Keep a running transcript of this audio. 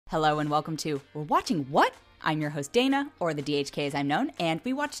Hello and welcome to We're Watching What? I'm your host Dana, or the DHK as I'm known, and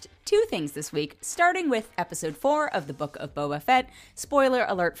we watched two things this week, starting with episode 4 of the Book of Boba Fett, spoiler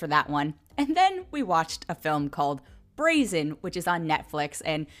alert for that one, and then we watched a film called Brazen, which is on Netflix,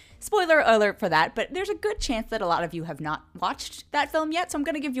 and spoiler alert for that, but there's a good chance that a lot of you have not watched that film yet, so I'm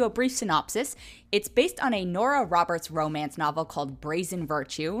going to give you a brief synopsis. It's based on a Nora Roberts romance novel called Brazen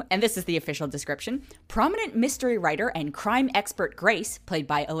Virtue, and this is the official description. Prominent mystery writer and crime expert Grace, played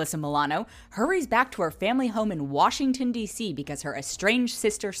by Alyssa Milano, hurries back to her family home in Washington, D.C. because her estranged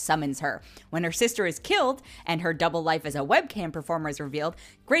sister summons her. When her sister is killed and her double life as a webcam performer is revealed,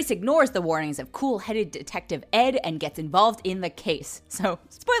 Grace ignores the warnings of cool-headed Detective Ed and gets involved in the case. So,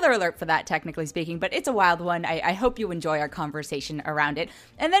 spoiler alert for that, technically speaking, but it's a wild one. I hope you enjoy our conversation around it.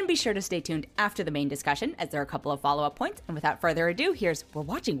 And then be sure to stay tuned after the main discussion, as there are a couple of follow-up points. And without further ado, here's We're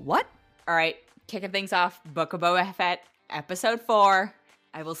Watching What? All right, kicking things off, Book of Boba Fett, episode 4.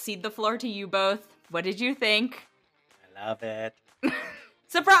 I will cede the floor to you both. What did you think? I love it.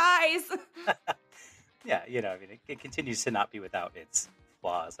 Surprise! Yeah, it continues to not be without its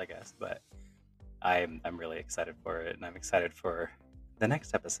flaws, I guess, but I'm really excited for it, and I'm excited for the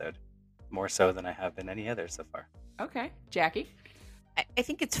next episode, more so than I have been any other so far. Okay, Jackie? I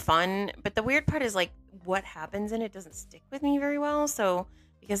think it's fun, but the weird part is like what happens in it doesn't stick with me very well. So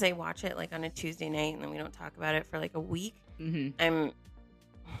because I watch it like on a Tuesday night and then we don't talk about it for like a week, I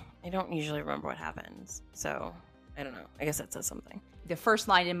don't usually remember what happens. So I don't know. I guess that says something. The first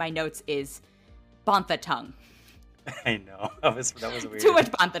line in my notes is Bantha tongue. I know that was weird. Too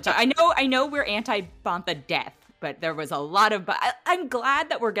much Bantha tongue. I know we're anti-Bantha death, but there was a lot of. I'm glad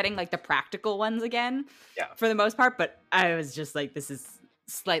that we're getting like the practical ones again, for the most part. But I was just like, this is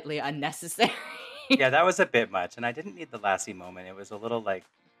slightly unnecessary. Yeah, that was a bit much, and I didn't need the Lassie moment. It was a little like,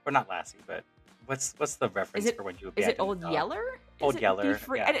 or not Lassie, but what's the reference for when you abandon? Is it Old Yeller? Old Yeller.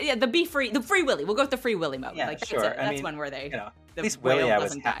 Yeah, the Free Willy. We'll go with the Free Willy moment. Yeah, like, sure. That's one where they. At least Willy, I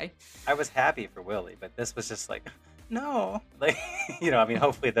was happy for Willy, but this was just like, no, like,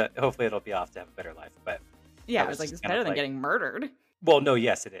 hopefully it'll be off to have a better life, but. Yeah, I was like, it's better than getting murdered. Well, no,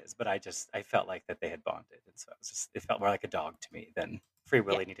 yes, it is. But I felt like that they had bonded. And so it felt more like a dog to me than Free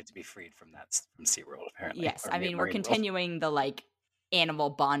Willy needed to be freed from SeaWorld, apparently. Yes, I mean, we're continuing the, like, animal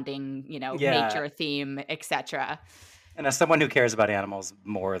bonding, nature theme, etc. And as someone who cares about animals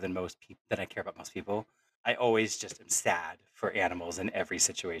more than I care about most people, I always just am sad for animals in every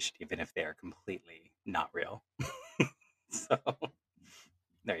situation, even if they are completely not real. So,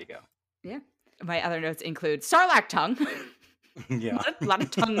 there you go. Yeah. My other notes include Sarlacc tongue. Yeah. A lot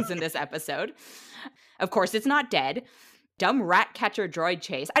of tongues in this episode. Of course, it's not dead. Dumb rat catcher droid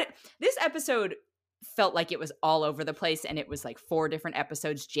chase. This episode felt like it was all over the place, and it was like 4 different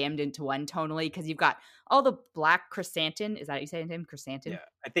episodes jammed into one tonally, because you've got all the black chrysanthemum. Is that how you say his name? Chrysanthemum? Yeah,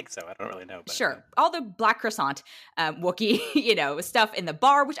 I think so. I don't really know. But sure. All the black croissant Wookiee, stuff in the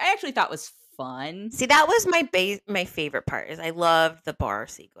bar, which I actually thought was fun. See, that was my favorite part. Is I loved the bar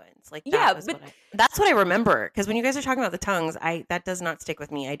sequence. Like that's what I remember. Because when you guys are talking about the tongues, that does not stick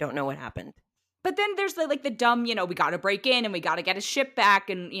with me. I don't know what happened. But then there's the dumb, we got to break in and we got to get his ship back,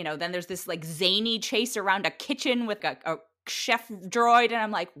 and then there's this like zany chase around a kitchen with a chef droid, and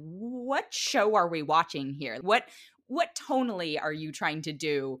I'm like, what show are we watching here? What tonally are you trying to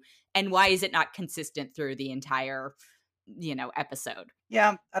do, and why is it not consistent through the entire episode?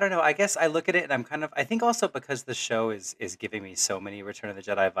 Yeah, I don't know. I guess I look at it and I think also because the show is giving me so many Return of the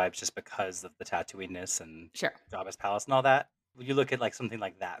Jedi vibes just because of the Tatooine-ness and Jabba's palace and all that. You look at like something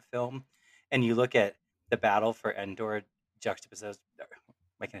like that film, and you look at the battle for Endor juxtaposed.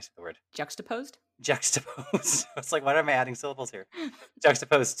 Why can't I say the word? Juxtaposed. It's like, why am I adding syllables here?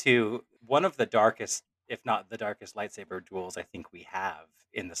 Juxtaposed to one of the darkest, if not the darkest, lightsaber duels I think we have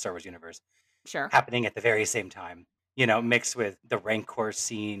in the Star Wars universe. Sure. Happening at the very same time. Mixed with the Rancor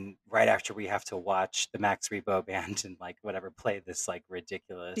scene right after we have to watch the Max Rebo band and like whatever play this like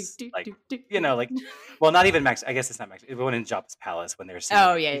ridiculous well, not even Max. I guess it's not Max. It went in Jabba's palace when they were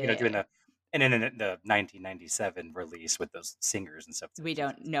singing, doing the and then in the 1997 release with those singers and stuff. We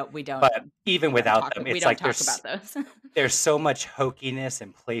don't. But even without them, it's like about those. There's so much hokiness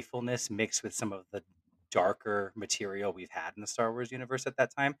and playfulness mixed with some of the darker material we've had in the Star Wars universe at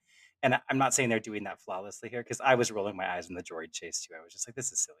that time. And I'm not saying they're doing that flawlessly here, because I was rolling my eyes in the droid chase too. I was just like,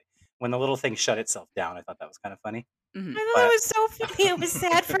 this is silly. When the little thing shut itself down, I thought that was kind of funny. Mm-hmm. I thought it was so funny. It was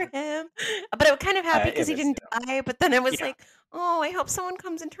sad for him. But I was kind of happy because he didn't die. But then I was like, oh, I hope someone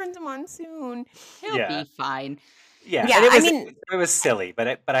comes and turns him on soon. He'll be fine. Yeah. It was silly,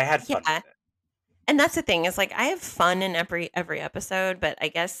 but I had fun with it. And that's the thing, is like I have fun in every episode, but I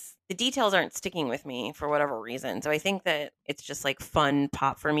guess the details aren't sticking with me for whatever reason. So I think that it's just like fun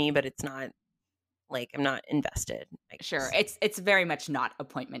pop for me, but it's not like I'm not invested. Sure. It's very much not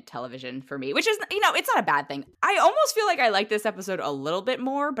appointment television for me, which is, it's not a bad thing. I almost feel like I like this episode a little bit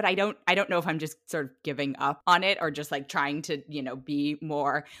more, but I don't know if I'm just sort of giving up on it or just like trying to, be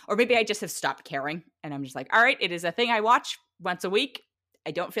more, or maybe I just have stopped caring and I'm just like, all right, it is a thing I watch once a week.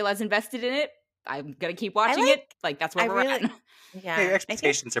 I don't feel as invested in it. I'm going to keep watching it. Like that's where we're at. Yeah. Your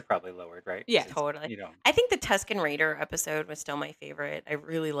expectations are probably lowered, right? Yeah, totally. I think the Tusken Raider episode was still my favorite. I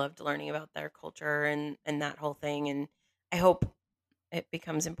really loved learning about their culture and that whole thing. And I hope it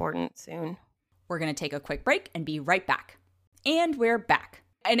becomes important soon. We're going to take a quick break and be right back. And we're back.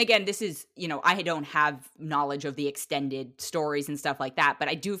 And again, this is, I don't have knowledge of the extended stories and stuff like that, but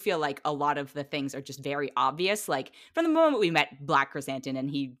I do feel like a lot of the things are just very obvious. Like from the moment we met Black Chrysanthemum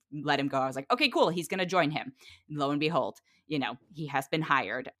and he let him go, I was like, okay, cool. He's going to join him. And lo and behold, he has been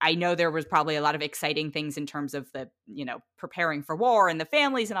hired. I know there was probably a lot of exciting things in terms of the, preparing for war and the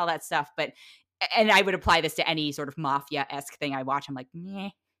families and all that stuff. And I would apply this to any sort of mafia-esque thing I watch. I'm like, meh,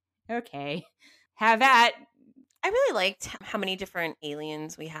 okay, have that. I really liked how many different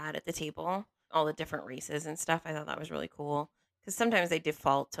aliens we had at the table, all the different races and stuff. I thought that was really cool because sometimes they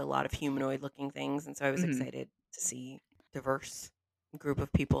default to a lot of humanoid looking things. And so I was excited to see a diverse group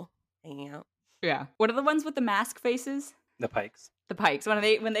of people hanging out. Yeah. What are the ones with the mask faces? The Pikes. The Pikes.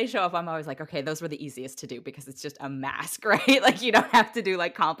 When they show up, I'm always like, okay, those were the easiest to do because it's just a mask, right? Like you don't have to do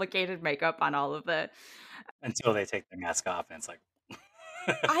like complicated makeup on all of the... Until they take the mask off and it's like...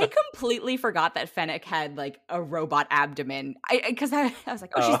 I completely forgot that Fennec had like a robot abdomen. Because I was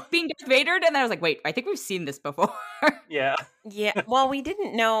like, oh, she's being Darth Vadered, and then I was like, wait, I think we've seen this before. Yeah. Well, we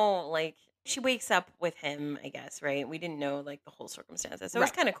didn't know like she wakes up with him, I guess, right? We didn't know like the whole circumstances, so it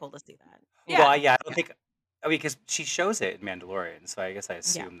was kind of cool to see that. Yeah. Well, yeah, I don't think. Because she shows it in Mandalorian, so I guess I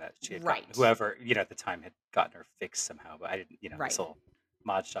assume that she had gotten whoever at the time had gotten her fixed somehow, but I didn't. This whole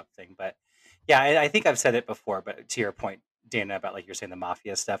mod shop thing, but yeah, I think I've said it before, but to your point, Dana, about like you're saying the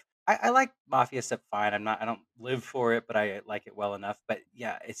mafia stuff. I like mafia stuff fine. I don't live for it, but I like it well enough. But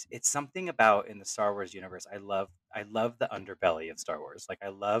yeah, it's something about in the Star Wars universe. I love the underbelly of Star Wars. Like I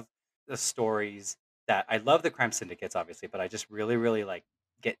love the stories that I love the crime syndicates, obviously, but I just really, really like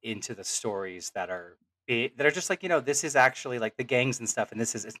get into the stories that are just like, this is actually like the gangs and stuff. And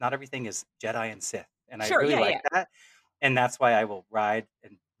it's not everything is Jedi and Sith. And I really like that. And that's why I will ride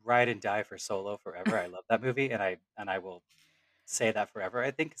and die for Solo forever. I love that movie. And I will say that forever,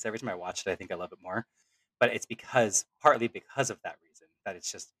 I think, because every time I watch it, I think I love it more. But it's partly because of that reason, that it's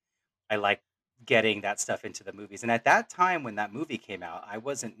just, I like getting that stuff into the movies. And at that time, when that movie came out, I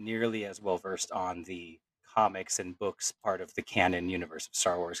wasn't nearly as well versed on the comics and books part of the canon universe of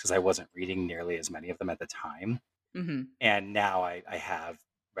Star Wars, because I wasn't reading nearly as many of them at the time. Mm-hmm. And now I have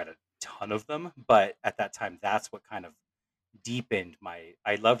read a ton of them. But at that time, that's what kind of deepened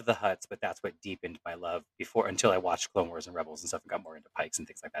I loved the Hutts, but that's what deepened my love until I watched Clone Wars and Rebels and stuff and got more into Pikes and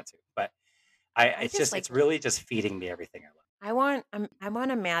things like that too. But it's really just feeding me everything I love. I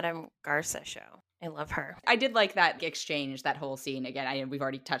want a Madame Garza show. I love her. I did like that exchange, that whole scene. Again, we've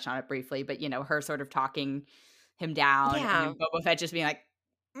already touched on it briefly, but her sort of talking him down, and Boba Fett just being like,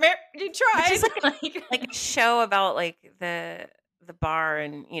 "You tried." Like a show about like the bar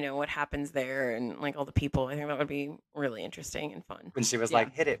and what happens there and like all the people. I think that would be really interesting and fun. When she was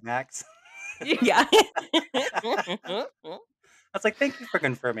like, "Hit it, Max." Yeah. I was like, thank you for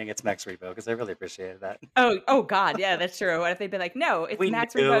confirming it's Max Rebo, because I really appreciated that. Oh God, yeah, that's true. What if they'd be like, no, it's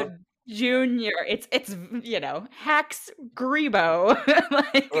Max Rebo Jr. It's Hax Grebo.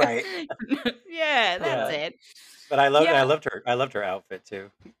 Right. Yeah, that's it. But I loved her outfit too,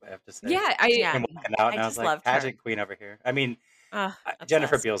 I have to say. Yeah, I'm walking out and I was like, pageant queen over here. I mean,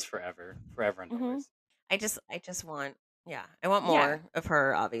 Jennifer Beals forever and always. I just want, I want more of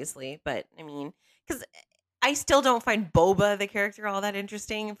her, obviously. But I mean, because I still don't find Boba, the character, all that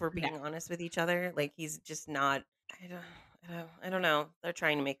interesting, if we're being honest with each other. Like, he's just not, I don't know. They're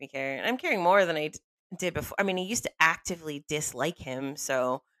trying to make me care. And I'm caring more than I did before. I mean, I used to actively dislike him.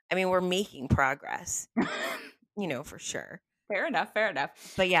 So, I mean, we're making progress, for sure. Fair enough.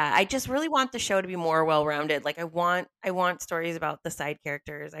 But yeah, I just really want the show to be more well-rounded. Like I want stories about the side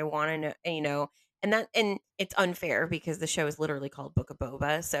characters. I want to know, and it's unfair because the show is literally called Book of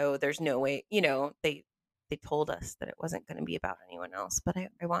Boba. So there's no way, they told us that it wasn't going to be about anyone else, but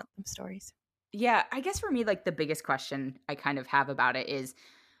I want them stories. Yeah, I guess for me, like the biggest question I kind of have about it is,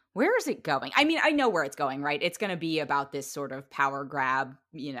 where is it going? I mean, I know where it's going, right? It's going to be about this sort of power grab,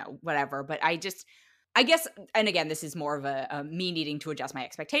 whatever. But I guess, and again, this is more of a me needing to adjust my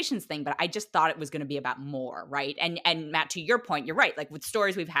expectations thing, but I just thought it was going to be about more, right? And Matt, to your point, you're right. Like with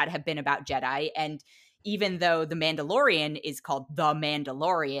stories we've had have been about Jedi, and even though The Mandalorian is called The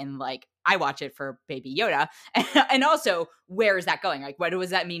Mandalorian, like I watch it for Baby Yoda, and also where is that going? Like, what does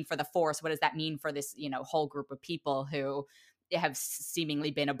that mean for the Force? What does that mean for this, whole group of people who have seemingly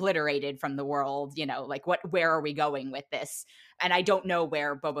been obliterated from the world? Like where are we going with this? And I don't know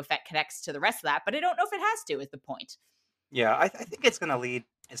where Boba Fett connects to the rest of that, but I don't know if it has to, is the point. Yeah, I think it's going to lead,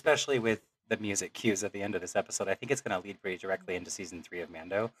 especially with the music cues at the end of this episode, I think it's going to lead pretty directly into season 3 of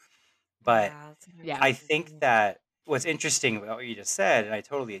Mando. But Yeah, that's what I'm Yeah. I excited think to. that what's interesting about what you just said, and I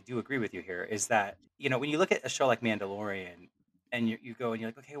totally do agree with you here, is that, when you look at a show like Mandalorian and you go and you're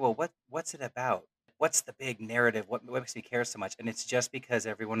like, okay, well, what's it about? What's the big narrative? What makes me care so much? And it's just because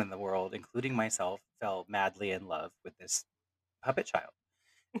everyone in the world, including myself, fell madly in love with this puppet child.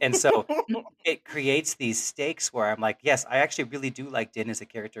 And so it creates these stakes where I'm like, yes, I actually really do like Din as a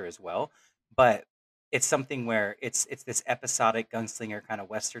character as well, but it's something where it's this episodic gunslinger kind of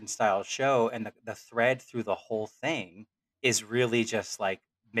Western style show, and the thread through the whole thing is really just like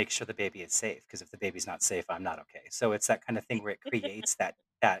make sure the baby is safe, because if the baby's not safe, I'm not okay. So it's that kind of thing where it creates that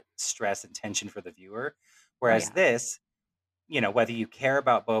stress and tension for the viewer. Right. Whereas this, whether you care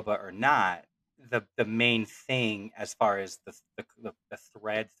about Boba or not, the main thing as far as the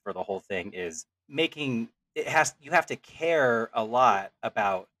thread for the whole thing is making you have to care a lot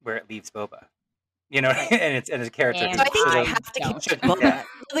about where it leaves Boba. Right. And it's a character And who So I think should you I have have to care don't. about yeah. Boba.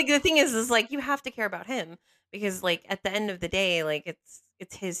 Like the thing is like you have to care about him because like at the end of the day, like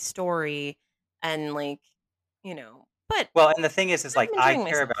it's his story, and like But Well, and the thing is I'm like I enjoying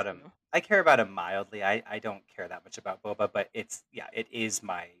care myself. about him. I care about him mildly. I don't care that much about Boba, but it is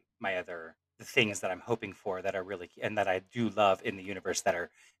my other the things that I'm hoping for that are really and that I do love in the universe that are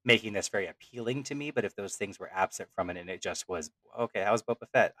making this very appealing to me. But if those things were absent from it and it just was okay, how's Boba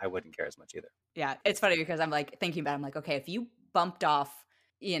Fett? I wouldn't care as much either. Yeah, it's funny because I'm like thinking about it, I'm like, okay, if you bumped off,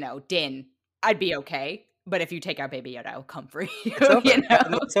 Din, I'd be okay. But if you take out Baby Yoda, I'll come for you, It's you over. know?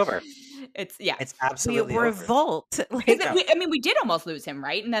 No, it's over. It's yeah. It's We absolutely over. revolt. Because Like we did almost lose him,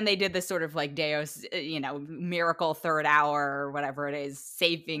 right? And then they did this sort of like Deus, miracle third hour or whatever it is,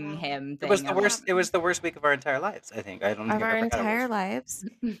 saving him It was thing. the I'm like, worst. It was the worst week of our entire lives. I think. I don't think of I've our ever had a entire worse week. lives.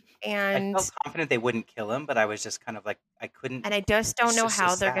 I felt And confident they wouldn't kill him, but I was just kind of like I couldn't. I just don't It's know just so how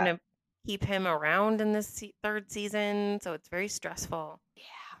they're sad. gonna keep him around in this third season, so it's very stressful.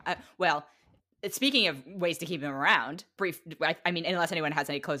 well, speaking of ways to keep him around, I mean, unless anyone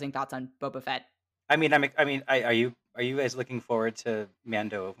has any closing thoughts on Boba Fett. Are you guys looking forward to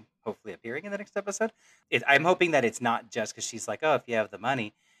Mando hopefully appearing in the next episode? I'm hoping that it's not just because she's like, oh, if you have the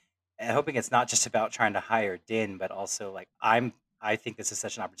money. I'm hoping it's not just about trying to hire Din, but also like I think this is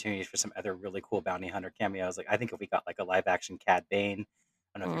such an opportunity for some other really cool bounty hunter cameos. Like I think if we got like a live action Cad Bane,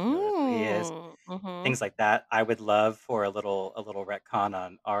 I don't know if you're familiar with who he is, Mm-hmm. things like that. I would love for a little retcon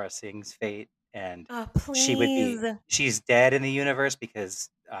on Aura Singh's fate, and Oh, she would please. be she's dead in the universe because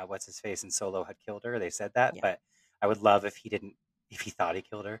what's his face in Solo had killed her. They said that, Yeah. but I would love if he thought he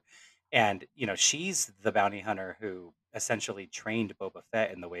killed her, and she's the bounty hunter who essentially trained Boba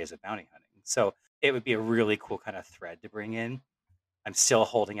Fett in the ways of bounty hunting. So it would be a really cool kind of thread to bring in. I'm still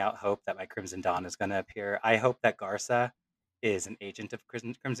holding out hope that my Crimson Dawn is going to appear. I hope that Garza is an agent of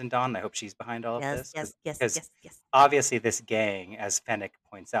Crimson Dawn. I hope she's behind all of Yes, this yes, yes, because yes, yes. obviously this gang, as Fennec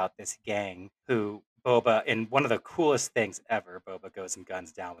points out, this gang who Boba, in one of the coolest things ever, Boba goes and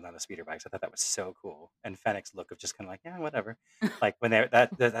guns down on the speeder bikes. I thought that was so cool. And Fennec's look of just kind of like, yeah, whatever. Like when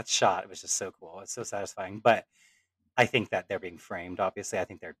that shot, it was just so cool. It's so satisfying. But I think that they're being framed. Obviously, I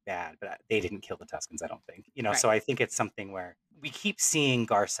think they're bad, but they didn't kill the Tuscans. I don't think. Right. So I think it's something where we keep seeing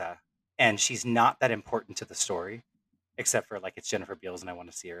Garza, and she's not that important to the story, except for like it's Jennifer Beals, and I want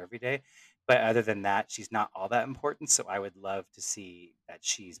to see her every day. But other than that, she's not all that important. So I would love to see that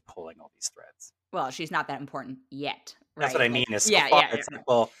she's pulling all these threads. Well, she's not that important yet, right? That's what I mean. Like, Is so yeah, far yeah, it's yeah. like,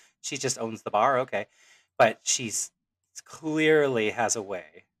 well, she just owns the bar, okay, but she's clearly has a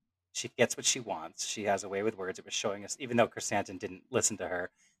way. She gets what she wants. She has a way with words. It was showing us, even though Chrysanthemum didn't listen to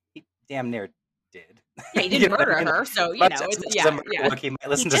her, he damn near did. Yeah, he didn't murder I mean? her, so Much it's as yeah, a murder yeah. book, he might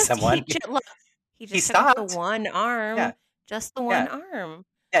listen to someone. He He just took off the stopped. one arm, Yeah, just the yeah, one arm,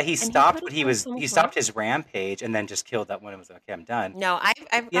 yeah. He and he stopped, could but have he killed was someone he for her. stopped his rampage and then just killed that one and was like, okay, I'm done. No, I've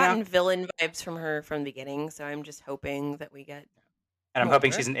You know, gotten villain vibes from her from the beginning, so I'm just hoping that we get and I'm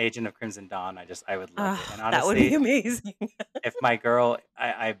hoping more. she's an agent of Crimson Dawn. I would love it. And That would be honestly, amazing. if my girl,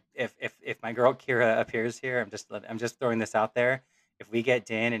 if my girl Kira appears here, I'm just throwing this out there. If we get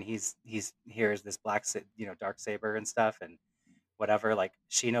Din and he's here as this dark saber and stuff, and whatever. Like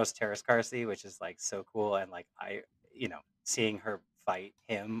she knows Terrace Carsey, which is like so cool, and like seeing her fight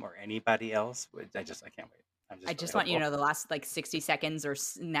him or anybody else, I can't wait. I'm I just really just want you to hopeful. know the last like 60 seconds or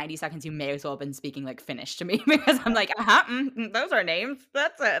 90 seconds, you may as well have been speaking like Finnish to me because I'm like, those are names.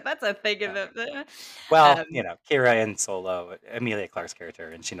 That's a thing. Yeah. The, Well, um, Kira in Solo, Emilia Clarke's character,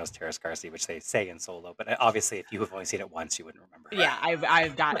 and she knows Terrace Carsey, which they say in Solo. But obviously, if you have only seen it once, you wouldn't remember. yeah,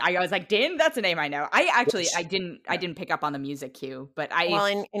 I was like, Din, that's a name I know. I Which, didn't pick up on the music cue, but Well,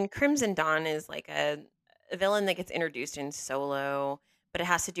 in Crimson Dawn is like a villain that gets introduced in Solo, but it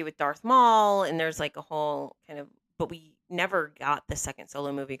has to do with Darth Maul, and there's like a whole kind of. But we never got the second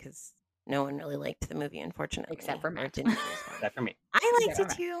Solo movie because no one really liked the movie, unfortunately. except for or Matt. it didn't do as well. that for me. I liked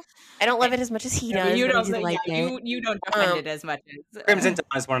Except it for Matt. too. I don't love it as much as he Yeah, but does, you but I don't, do like it. you don't defend it as much as Crimson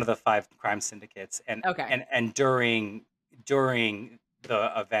Dawn is one of the 5 crime syndicates, and okay. and during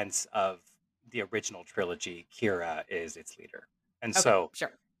the events of the original trilogy, Kira is its leader, and Okay, so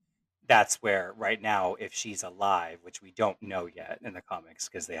sure. that's where right now, if she's alive, which we don't know yet in the comics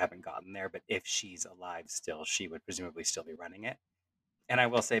because they haven't gotten there, but if she's alive still, she would presumably still be running it. And I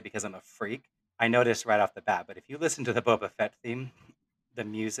will say, because I'm a freak, I noticed right off the bat, but if you listen to the Boba Fett theme, the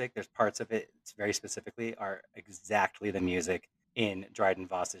music, there's parts of it, it's very specifically, are exactly the music in Dryden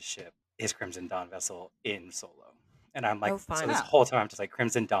Voss's ship, his Crimson Dawn vessel in Solo. And I'm like, Oh, so fun. this Oh. whole time I'm just like,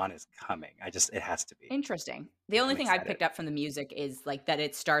 Crimson Dawn is coming. It has to be. Interesting. The only I'm thing I excited. picked up from the music is like that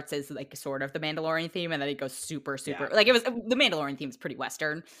it starts as like sort of the Mandalorian theme, and then it goes super Yeah. like it was the Mandalorian theme is pretty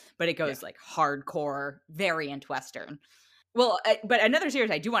Western, but it goes like hardcore variant Western. Well, but another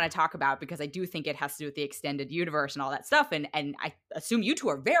series I do want to talk about because I do think it has to do with the extended universe and all that stuff, and I assume you two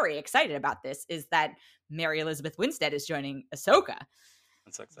are very excited about this, is that Mary Elizabeth Winstead is joining Ahsoka.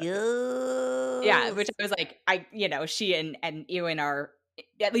 I'm so excited. Yeah, which I was like, she and Ewan are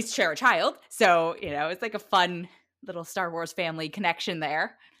at least share a child, so it's like a fun little Star Wars family connection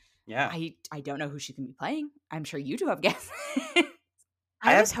there. Yeah. I don't know who she can be playing. I'm sure you two have guesses.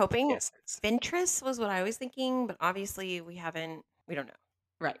 I was hoping guesses. Ventress was what I was thinking, but obviously we don't know.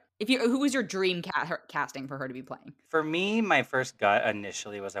 Right. Who was your dream casting for her to be playing? For me, my first gut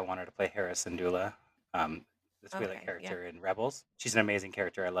initially was I wanted to play Hera Syndulla, the Twi'lek character in Rebels. She's an amazing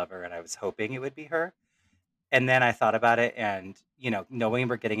character. I love her, and I was hoping it would be her. And then I thought about it, and knowing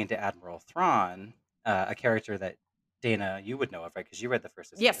we're getting into Admiral Thrawn, a character that Dana, you would know of, right? Because you read the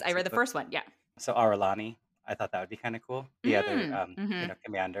first. Yes, I read the first one. Yeah. So Aralani, I thought that would be kind of cool. The other,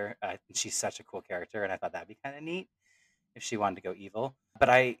 commander, she's such a cool character, and I thought that'd be kind of neat if she wanted to go evil. But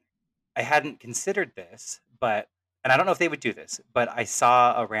I hadn't considered this, and I don't know if they would do this, but I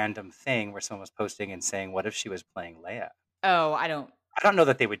saw a random thing where someone was posting and saying, "What if she was playing Leia?" Oh, I don't know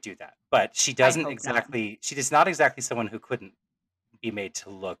that they would do that, but she doesn't hope exactly. She is not exactly someone who couldn't be made to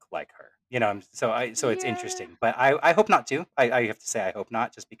look like her. So it's Yeah. interesting, but I hope not to. I have to say I hope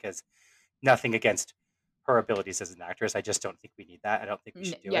not, just because nothing against her abilities as an actress. I just don't think we need that. I don't think we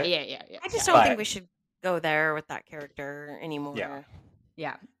should do it. Yeah. I just don't think we should go there with that character anymore.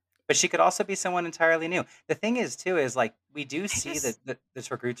 Yeah. But she could also be someone entirely new. The thing is, too, is like we do see that the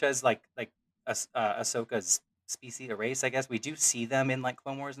Torguchas, like Ahsoka's species or race, I guess. We do see them in like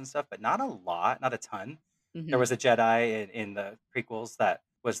Clone Wars and stuff, but not a lot, not a ton. There was a Jedi in the prequels that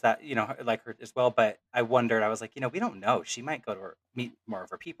was that like her as well. But I wondered, I was like, we don't know. She might go to meet more of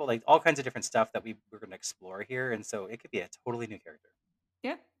her people, like all kinds of different stuff that we're going to explore here, and so it could be a totally new character.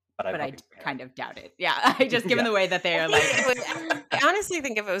 Yeah. But I kind of doubt it. Yeah, I just given the way that they are like. I honestly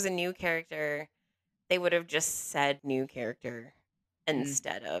think if it was a new character, they would have just said new character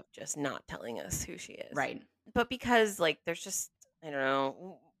instead of just not telling us who she is. Right. But because like there's just I don't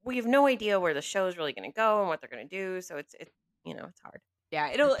know, we have no idea where the show is really going to go and what they're going to do, so it's hard. Yeah,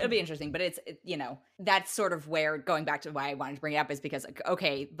 it'll be interesting, but it's that's sort of where, going back to why I wanted to bring it up, is because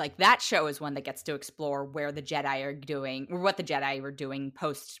okay, like that show is one that gets to explore where the Jedi are doing, or what the Jedi were doing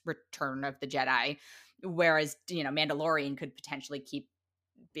post Return of the Jedi, whereas Mandalorian could potentially keep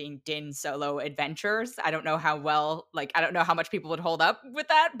being Din solo adventures. I don't know how well, like I don't know how much people would hold up with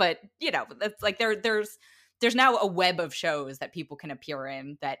that, but that's like there's now a web of shows that people can appear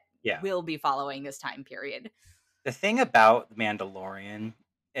in that will be following this time period. The thing about The Mandalorian,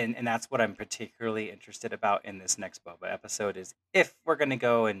 and that's what I'm particularly interested about in this next Boba episode, is if we're going to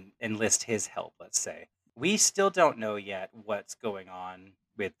go and enlist his help, let's say. We still don't know yet what's going on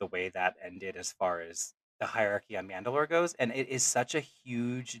with the way that ended as far as the hierarchy on Mandalore goes, and it is such a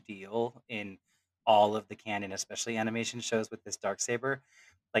huge deal in all of the canon, especially animation shows with this Darksaber.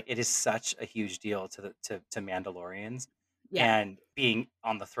 Like, it is such a huge deal to Mandalorians, and being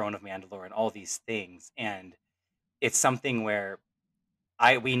on the throne of Mandalore and all these things, and it's something where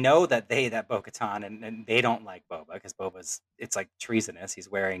we know that Bo-Katan and they don't like Boba because it's like treasonous. He's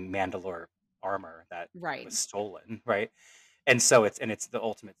wearing Mandalore armor that was stolen, right? And so it's the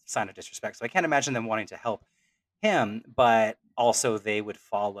ultimate sign of disrespect. So I can't imagine them wanting to help him, but also they would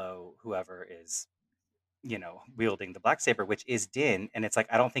follow whoever is, wielding the Blacksaber, which is Din. And it's like,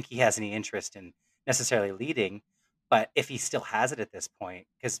 I don't think he has any interest in necessarily leading, but if he still has it at this point,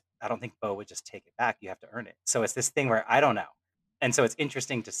 because I don't think Bo would just take it back, you have to earn it. So it's this thing where I don't know. And so it's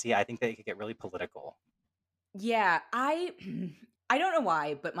interesting to see. I think that it could get really political. Yeah, I don't know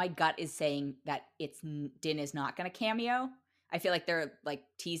why, but my gut is saying that Din is not going to cameo. I feel like they're like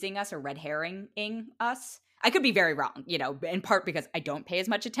teasing us or red herringing us. I could be very wrong, in part because I don't pay as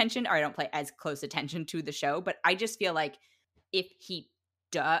much attention or I don't pay as close attention to the show, but I just feel like if he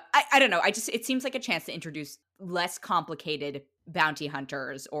does, I don't know. It seems like a chance to introduce less complicated bounty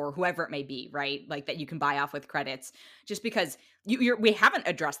hunters or whoever it may be, right? Like that you can buy off with credits, just because we haven't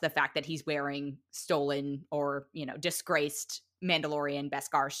addressed the fact that he's wearing stolen or, disgraced Mandalorian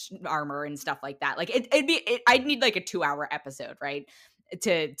Beskar armor and stuff like that. Like I'd need like a 2-hour episode, right?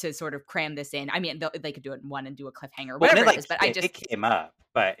 To sort of cram this in. I mean, they could do it in one and do a cliffhanger, whatever it is. But it came up,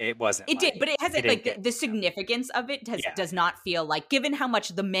 but it wasn't. It did, but it hasn't like the significance of it does not feel like, given how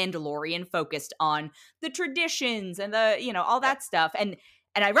much the Mandalorian focused on the traditions and the all that stuff, and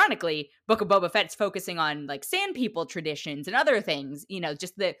ironically, Book of Boba Fett's focusing on like Sand People traditions and other things.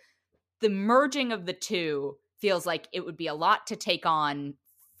 Just the merging of the two feels like it would be a lot to take on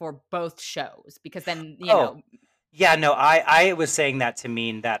for both shows, because then Yeah, no, I was saying that to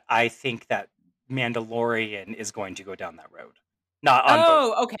mean that I think that Mandalorian is going to go down that road. Not on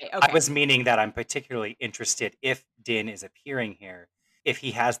both. Okay. I was meaning that I'm particularly interested if Din is appearing here, if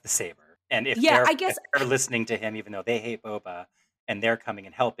he has the saber, and if they're listening to him, even though they hate Boba, and they're coming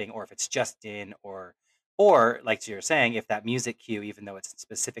and helping, or if it's just Din, or like you're saying, if that music cue, even though it's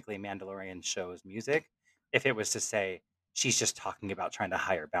specifically Mandalorian show's music, if it was to say she's just talking about trying to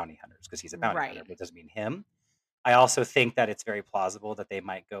hire bounty hunters because he's a bounty hunter, but it doesn't mean him. I also think that it's very plausible that they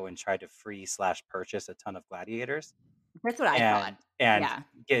might go and try to free/purchase a ton of gladiators. That's what I thought. And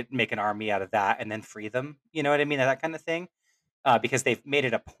make an army out of that and then free them. You know what I mean? That kind of thing. Because they've made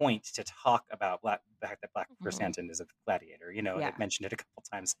it a point to talk about the fact that Black Chrysanthemum is a gladiator. They've mentioned it a couple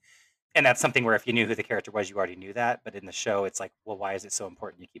times. And that's something where if you knew who the character was, you already knew that. But in the show, it's like, well, why is it so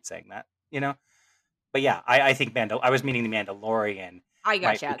important you keep saying that? But yeah, I think I was meaning the Mandalorian. I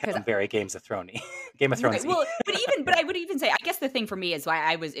gotcha, because very Game of Thrones. Right, well, but I would even say, I guess the thing for me is why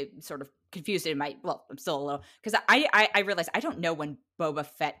I was sort of confused in I'm still a little, because I realized I don't know when Boba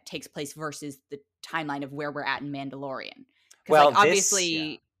Fett takes place versus the timeline of where we're at in Mandalorian. Well,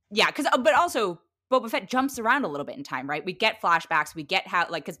 obviously, because but also Boba Fett jumps around a little bit in time, right? We get flashbacks, we get how,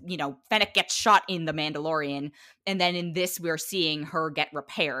 like, because Fennec gets shot in the Mandalorian, and then in this we're seeing her get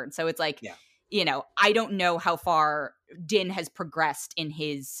repaired. So it's like, I don't know how far Din has progressed in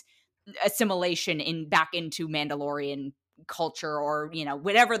his assimilation back into Mandalorian culture, or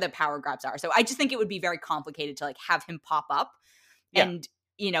whatever the power grabs are. So I just think it would be very complicated to like have him pop up and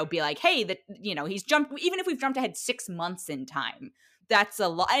be like, hey, that he's jumped. Even if we've jumped ahead 6 months in time, that's a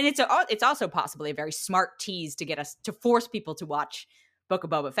lot. And it's also possibly a very smart tease to get us to force people to watch Book of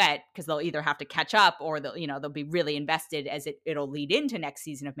Boba Fett, because they'll either have to catch up or they'll be really invested as it'll lead into next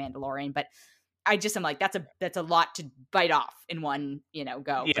season of Mandalorian. But I just am like, that's a lot to bite off in one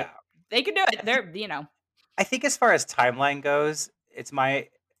go. Yeah, but they could do it. They're I think as far as timeline goes, it's my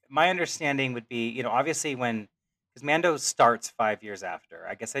understanding would be obviously because Mando starts 5 years after.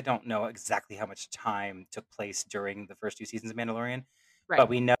 I guess I don't know exactly how much time took place during the first 2 seasons of Mandalorian, but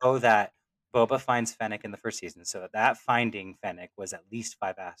we know that Boba finds Fennec in the first season, so that finding Fennec was at least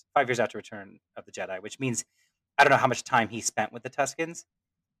 5 years after Return of the Jedi, which means I don't know how much time he spent with the Tuskens.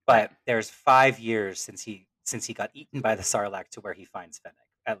 But there's 5 years since he got eaten by the Sarlacc to where he finds Fennec,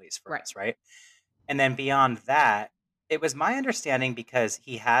 at least for us, right? And then beyond that, it was my understanding, because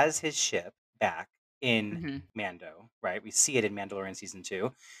he has his ship back in Mando, right? We see it in Mandalorian season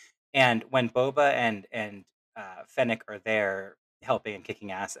 2, and when Boba and Fennec are there helping and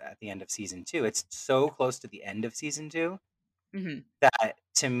kicking ass at the end of season 2, it's so close to the end of season 2 that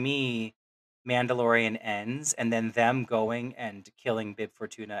to me, Mandalorian ends, and then them going and killing Bib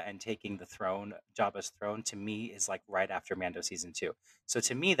Fortuna and taking the throne, Jabba's throne, to me is like right after Mando season 2. So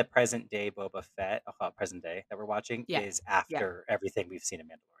to me, the present day Boba Fett, present day that we're watching, is after everything we've seen in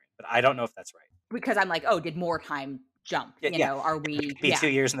Mandalorian. But I don't know if that's right, because I'm like, did more time jump? Are we? It could be 2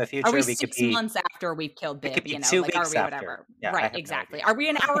 years in the future. Are we 6 months after we've killed Bib? It could be 2 weeks are we after. Whatever? Yeah, right, exactly. No, are we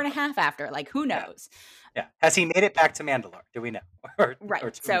an hour and a half after? Like, who knows? Yeah. Has he made it back to Mandalore? Do we know?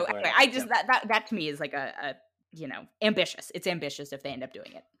 Right. So anyway, I just that to me is like a ambitious. It's ambitious if they end up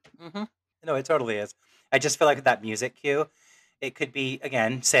doing it. Mm-hmm. No, it totally is. I just feel like with that music cue, it could be,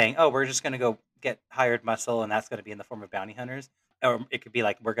 again, saying, oh, we're just going to go get hired muscle, and that's going to be in the form of bounty hunters. Or it could be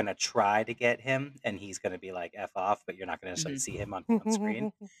like, we're going to try to get him, and he's going to be like, F off, but you're not going to necessarily see him on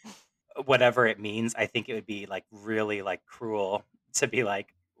screen. Whatever it means, I think it would be like really like cruel to be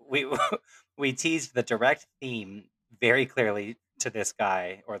like, we teased the direct theme very clearly to this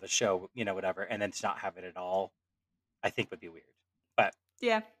guy or the show, whatever, and then to not have it at all, I think would be weird. But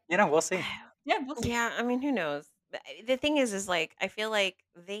yeah, we'll see. Yeah, we'll see. Yeah, I mean, who knows? The thing is like I feel like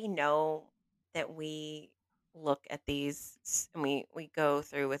they know that we look at these and we go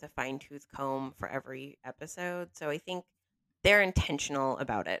through with a fine-tooth comb for every episode. So I think they're intentional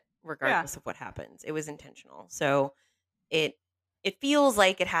about it, regardless of what happens. It was intentional. So it feels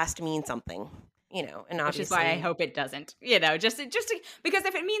like it has to mean something, and obviously, which is why I hope it doesn't. Just because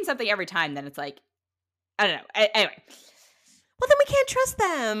if it means something every time, then it's like, I don't know. Anyway. Well, then we can't trust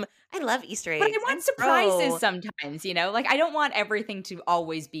them. I love Easter eggs. But I want surprises sometimes, Like, I don't want everything to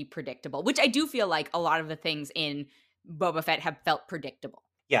always be predictable, which I do feel like a lot of the things in Boba Fett have felt predictable.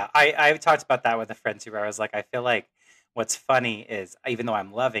 Yeah, I've talked about that with a friend too, where I was like, I feel like what's funny is, even though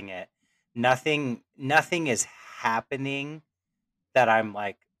I'm loving it, nothing is happening that I'm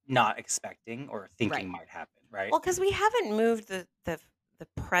like not expecting or thinking might happen, right? Well, because we haven't moved the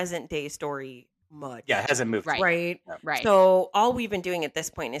present day story much. Yeah, it hasn't moved. Right. Yeah. Right. So all we've been doing at this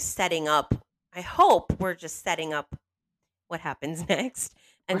point is setting up. I hope we're just setting up what happens next.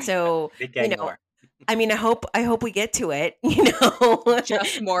 And so, I mean, I hope we get to it,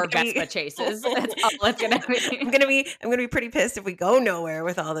 just more Vespa chases. That's all it's gonna be. I'm gonna be pretty pissed if we go nowhere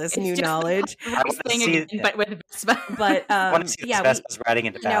with all this new knowledge. But with Vespa. But I want to see the Vespa's riding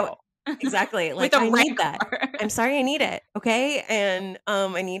into battle. Exactly. Like I need that. I'm sorry, I need it. Okay. And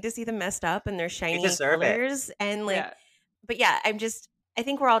I need to see them messed up and their shiny colors. And but yeah, I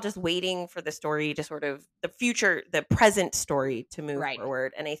think we're all just waiting for the story to sort of the present story to move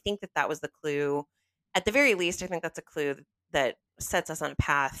forward. And I think that was the clue. At the very least, I think that's a clue that sets us on a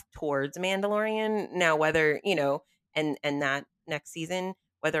path towards Mandalorian. Now, whether, and that next season,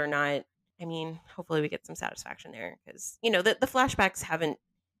 whether or not, I mean, hopefully we get some satisfaction there because, the flashbacks haven't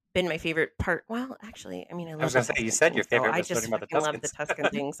been my favorite part. Well, actually, I mean, I was going to say, you said your favorite was learning about the Tuskens. I love the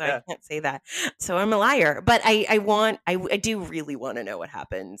Tusken thing, so I can't say that. So I'm a liar. But I do really want to know what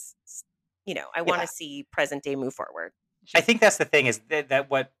happens. I want to see present day move forward. I think that's the thing is that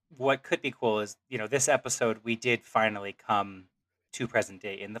what could be cool is, this episode, we did finally come to present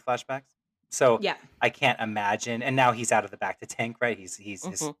day in the flashbacks. So I can't imagine. And now he's out of the back to tank, right?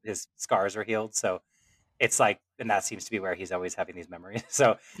 His scars are healed. So it's like, and that seems to be where he's always having these memories.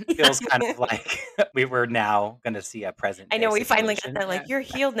 So it feels kind of like we were now going to see a present. I know we finally got that. Like, you're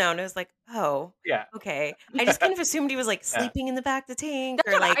healed now, and I was like, oh, yeah, okay. I just kind of assumed he was like sleeping in the back of the tank,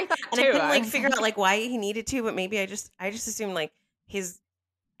 or like, I couldn't like figure out like why he needed to. But maybe I just assumed like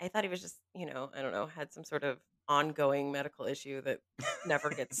I thought he was just I don't know, had some sort of ongoing medical issue that never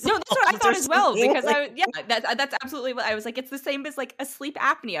gets no, that's what I thought as well, because that's absolutely what I was like. It's the same as like a sleep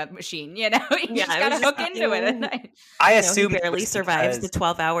apnea machine, you just gotta hook into it. And I assumed he barely survives the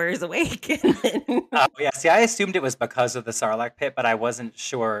 12 hours awake. See, I assumed it was because of the Sarlacc pit, but I wasn't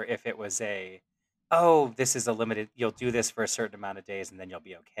sure if it was this is a limited, you'll do this for a certain amount of days and then you'll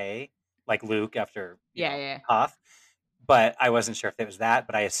be okay, like Luke after Hoth. But I wasn't sure if it was that,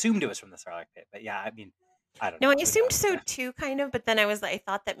 but I assumed it was from the Sarlacc pit. But yeah, I mean, I don't know. No, I assumed so too, kind of. But then I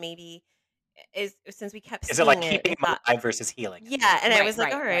thought that maybe since we kept is it like keeping him alive versus healing? Yeah, and I was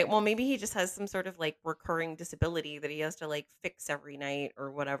like, all right, well, maybe he just has some sort of like recurring disability that he has to like fix every night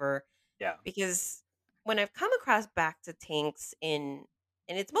or whatever. Yeah. Because when I've come across back to tanks and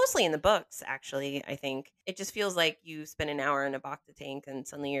it's mostly in the books, actually, I think it just feels like you spend an hour in a Bacta tank and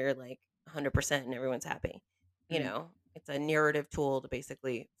suddenly you're like 100% and everyone's happy. It's a narrative tool to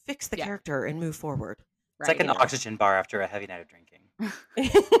basically fix the character and move forward. It's like an oxygen bar after a heavy night of drinking.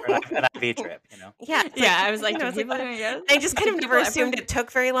 Or an IV drip, Yeah. I was like, I just kind of never assumed it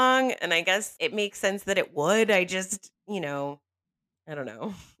took very long. And I guess it makes sense that it would. I just, I don't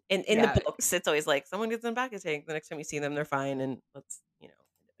know. In the books, it's always like someone gets in back a tank. The next time you see them, they're fine. And let's,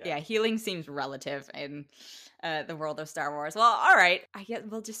 Yeah, healing seems relative in the world of Star Wars. Well, all right. I guess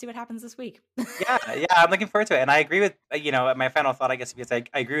we'll just see what happens this week. yeah, I'm looking forward to it. And I agree with, my final thought, I guess, because I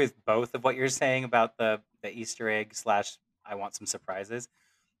agree with both of what you're saying about the Easter egg / I want some surprises.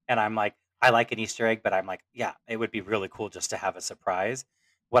 And I'm like, I like an Easter egg, but I'm like, yeah, it would be really cool just to have a surprise.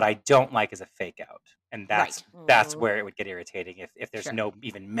 What I don't like is a fake out. And that's where it would get irritating if there's no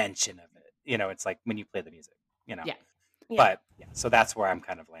even mention of it. It's like when you play the music, Yeah. But so that's where I'm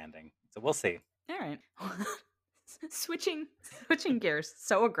kind of landing. So we'll see. All right. switching gears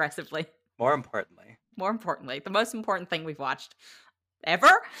so aggressively. More importantly, the most important thing we've watched ever,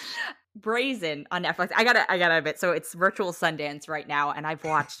 Brazen on Netflix. I gotta admit, so it's virtual Sundance right now, and I've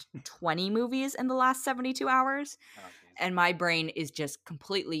watched 20 movies in the last 72 hours, and my brain is just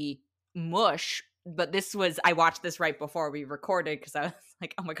completely mush. But I watched this right before we recorded because I was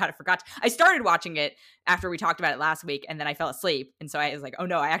like, oh my God, I forgot. I started watching it after we talked about it last week, and then I fell asleep, and so I was like, oh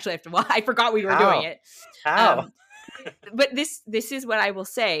no, I actually have to watch. I forgot we were doing it. How? But this is what I will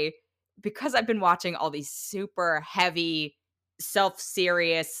say, because I've been watching all these super heavy,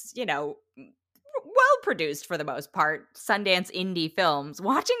 self-serious, well-produced for the most part, Sundance indie films.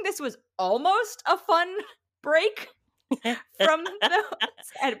 Watching this was almost a fun break from those.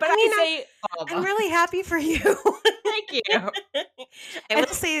 But I'm really happy for you. Thank you. I will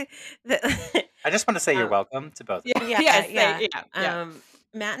say that I just want to say you're welcome to both of you. Yeah.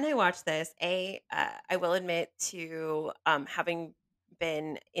 Matt and I watched this. I will admit to having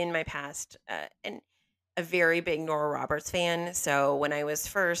been in my past and a very big Nora Roberts fan. So when I was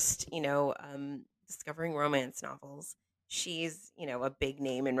first, discovering romance novels, she's, a big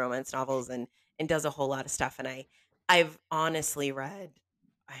name in romance novels and does a whole lot of stuff. And I've honestly read,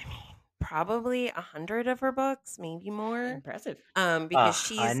 probably 100 of her books, maybe more. Impressive. Because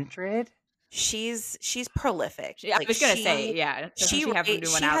 100? she's prolific. I was gonna say, yeah. She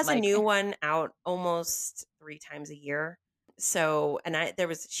has a new one out almost 3 times a year. So, and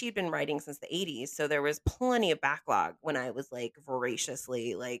she'd been writing since the 80s, so there was plenty of backlog when I was like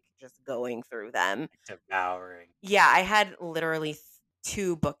voraciously just going through them, devouring. Yeah, I had literally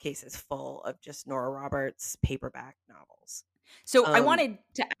 2 bookcases full of just Nora Roberts paperback novels. So I wanted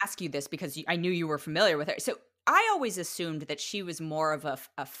to ask you this because I knew you were familiar with her. So I always assumed that she was more of a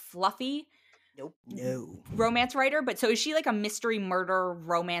fluffy romance writer, but so is she like a mystery murder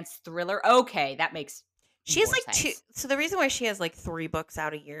romance thriller? Okay, that makes she has like sense. 2. So the reason why she has like 3 books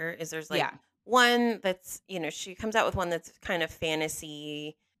out a year is there's one that's, she comes out with one that's kind of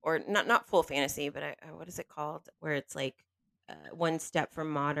fantasy, or not full fantasy, but what is it called, where it's like one step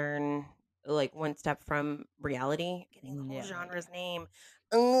from modern, like one step from reality. Getting the whole genre's name,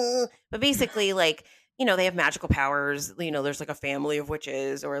 but basically they have magical powers. There's like a family of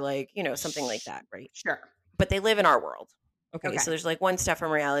witches, or something like that, right? Sure. But they live in our world. Okay, so there's like one step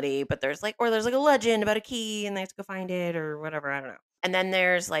from reality, but there's like a legend about a key and they have to go find it or whatever. I don't know. And then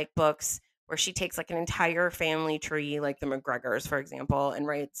there's like books where she takes like an entire family tree, like the McGregors, for example, and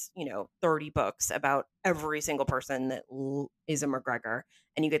writes, 30 books about every single person that is a McGregor,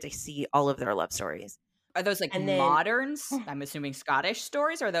 and you get to see all of their love stories. Are those like moderns? I'm assuming Scottish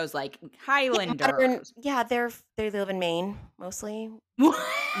stories, or are those like Highlanders? Yeah, they live in Maine mostly.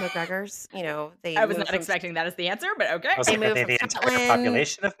 McGregors, I was not expecting that as the answer, but okay. They move from the entire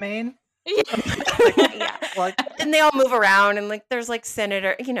population of Maine. Yeah. And they all move around, and like there's like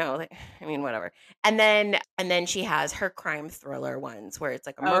senator, whatever. And then she has her crime thriller ones where it's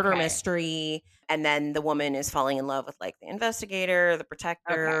like a murder mystery, and then the woman is falling in love with like the investigator, the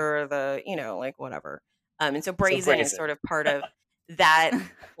protector, the whatever. And so Brazen is sort of part of that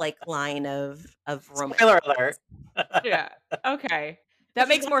like line of romance. Spoiler alert. Yeah. Okay. That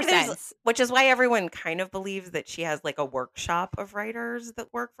makes more sense. Which is why everyone kind of believes that she has like a workshop of writers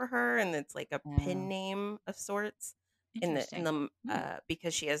that work for her, and it's like a pen name of sorts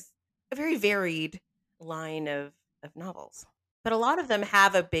because she has a very varied line of novels. But a lot of them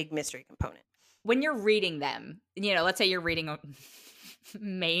have a big mystery component. When you're reading them, let's say you're reading a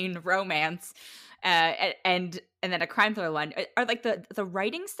main romance and then a crime thriller one, are like the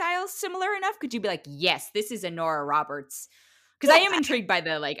writing styles similar enough? Could you be like, yes, this is a Nora Roberts? Because I am intrigued by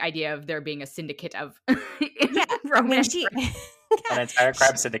the idea of there being a syndicate of romance. An entire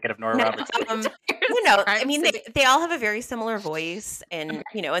crime syndicate of Nora Roberts. They all have a very similar voice, and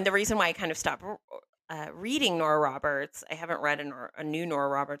and the reason why I kind of stopped reading Nora Roberts, I haven't read a new Nora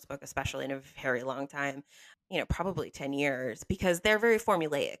Roberts book, especially in a very long time. Probably 10 years, because they're very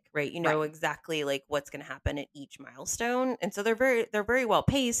formulaic, right? Know exactly like what's going to happen at each milestone. And so they're very well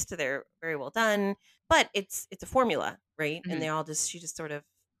paced. They're very well done, but it's a formula, right? Mm-hmm. And she just sort of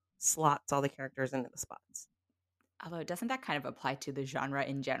slots all the characters into the spots. Although, doesn't that kind of apply to the genre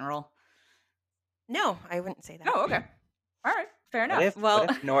in general? No, I wouldn't say that. Oh, okay. All right. Fair enough.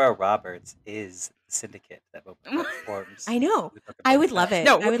 What if Nora Roberts is the syndicate that forms? I know. I would love it.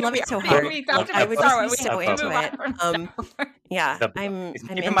 No, I would love it so hard. I would just be so into it. Yeah, I'm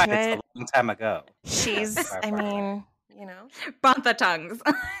keep in mind, it's a long time ago. She's, Bantha tongues.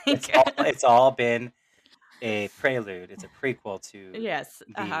 It's all been a prelude. It's a prequel to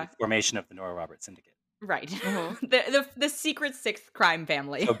the formation of the Nora Roberts syndicate. Right. Mhm. The secret sixth crime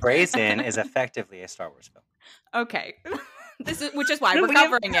family. So Brazen is effectively a Star Wars film. Okay. Which is why we're We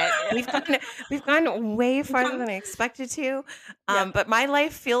have- covering it. We've gone way farther than I expected to. Yeah. But my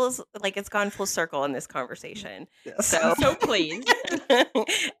life feels like it's gone full circle in this conversation. So So please.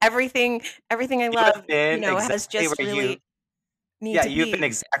 everything I You love, have been has exactly just where really need yeah, to you've been be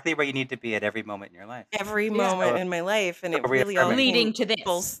exactly where you need to be at every moment in your life. every Yeah. moment So in my life, and it really all reaffirming. Leading came to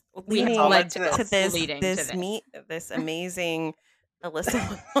this. leading It's all led to to this Leading to this. this amazing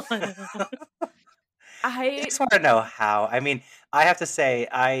Alyssa Milano. I just want to know how. I mean, I have to say,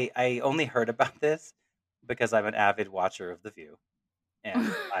 I only heard about this because I'm an avid watcher of The View,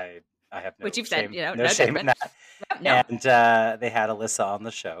 and I have no Which you've said, shame, no no shame in judgment. that. No. And they had Alyssa on the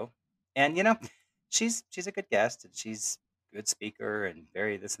show, and she's a good guest, and she's a good speaker, and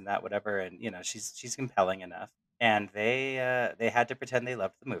very this and that, whatever, and she's compelling enough. And they had to pretend they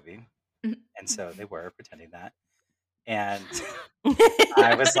loved the movie, and so they were pretending that. And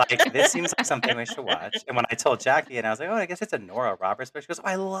I was like, this seems like something we should watch. And when I told Jackie, and I was like, oh, I guess it's a Nora Roberts, but she goes, oh,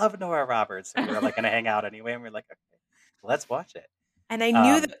 I love Nora Roberts. And we were like going to hang out anyway. And we are like, okay, let's watch it. And I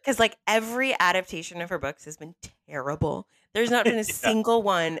knew that Um, because like every adaptation of her books has been terrible. There's not been a Yeah. single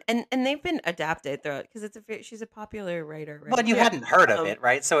one, and they've been adapted throughout because she's a popular writer, right? Well, and you hadn't heard of it,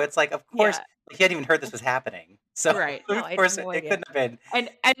 right? So it's like, of course, yeah. you hadn't even heard this was happening. So Right. No, I of had course, no it idea. couldn't have been.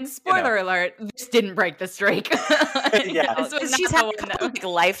 And spoiler alert, this didn't break the streak. Yeah. This was She's not had the a one couple, that like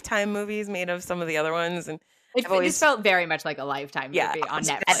Lifetime movies made of some of the other ones, and it, I've always this felt very much like a Lifetime Yeah, movie on I was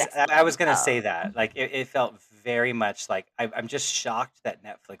Netflix. gonna I was going to Oh. say that. Like, it felt very much like I'm just shocked that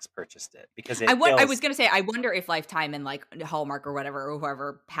Netflix purchased it because I feels. was going to say, I wonder if Lifetime and like Hallmark or whatever, or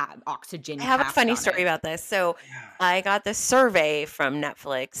whoever had Oxygen. I have a passed funny on story it. about this. So Yeah. I got this survey from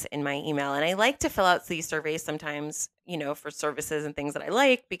Netflix in my email, and I like to fill out these surveys sometimes, for services and things that I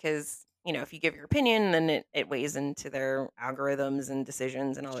like, because, if you give your opinion, then it weighs into their algorithms and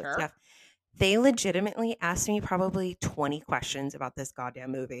decisions and all that Sure. stuff. They legitimately asked me probably 20 questions about this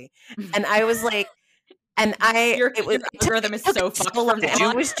goddamn movie. And I was like, and Your it algorithm is took so me fucked long. from Did And now I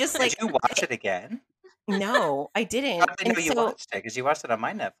on. was just like, Did you watch it again? no, I didn't. How did they know And you so, watched it? Because you watched it on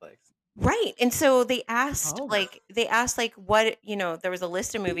my Netflix. right. And so they asked, Oh. what, there was a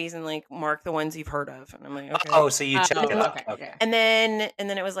list of movies and like mark the ones you've heard of. And I'm like, okay. Oh, so you checked it off. okay, Okay. yeah. And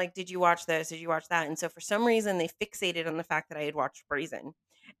then it was like, did you watch this? Did you watch that? And so for some reason they fixated on the fact that I had watched Brazen.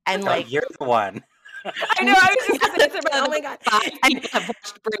 And Oh, like, you're the one. I know. I was just going to say, oh my God. 5 people have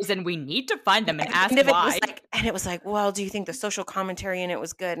watched Brazen. We need to find them and ask kind of why. it was like, well, do you think the social commentary in it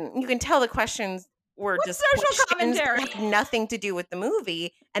was good? And you can tell the questions were What just social questions that commentary? had nothing to do with the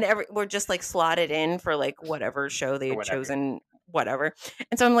movie, and were just like slotted in for like whatever show they had whatever. chosen, whatever.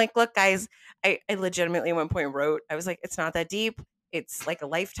 And so I'm like, look, guys, I legitimately at one point wrote, I was like, it's not that deep. It's like a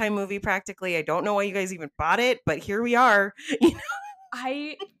Lifetime movie practically. I don't know why you guys even bought it, but here we are.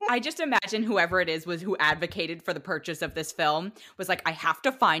 I just imagine whoever it is who advocated for the purchase of this film was like, I have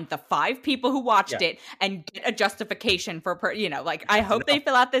to find the 5 people who watched it and get a justification for I hope they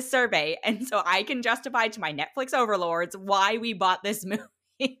fill out this survey, and so I can justify to my Netflix overlords why we bought this movie.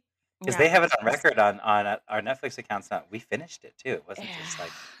 Because they have it on record on our Netflix accounts now. We finished it too. It wasn't just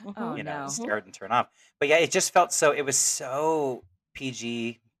like Oh, no. start and turn off. But yeah, it just felt so. It was so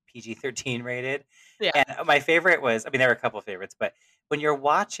PG-13 rated. Yeah. And my favorite was, I mean, there were a couple of favorites, but when you're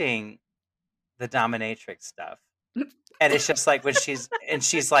watching the dominatrix stuff, and it's just like when she's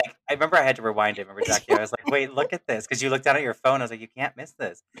like, I remember I had to rewind it. Remember, Jackie? I was like, wait, look at this, because you look down at your phone. I was like, you can't miss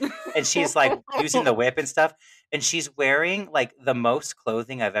this. And she's like using the whip and stuff, and she's wearing like the most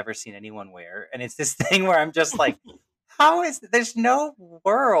clothing I've ever seen anyone wear. And it's this thing where I'm just like, there's no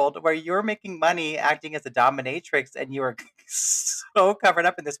world where you're making money acting as a dominatrix and you are so covered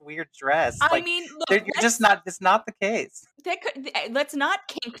up in this weird dress. I mean, look, you're just not. It's not the case. Let's not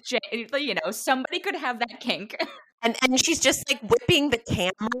kink. Somebody could have that kink. And she's just like whipping the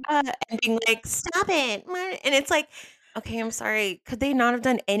camera and being like, stop it. And it's like, okay, I'm sorry. Could they not have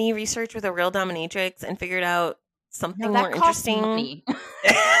done any research with a real dominatrix and figured out something more interesting? Money.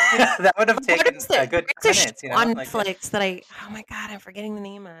 That would have taken a good minutes. On Netflix that oh my God, I'm forgetting the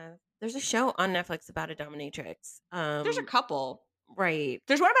name of. There's a show on Netflix about a dominatrix. There's a couple. Right.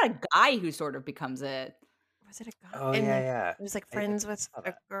 There's one about a guy who sort of becomes a. Was it a guy? Oh yeah. It was like friends with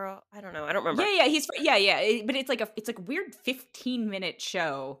a girl. I don't know. I don't remember. Yeah. But it's like a weird 15-minute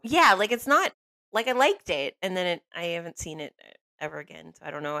show. Yeah, like it's not like I liked it, and then I haven't seen it ever again, so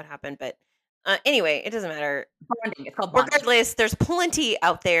I don't know what happened. But anyway, it doesn't matter. Bonding. It's called bonding. Regardless, there's plenty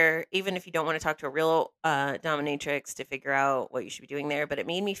out there, even if you don't want to talk to a real dominatrix, to figure out what you should be doing there. But it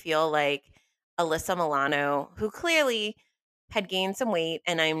made me feel like Alyssa Milano, who clearly had gained some weight,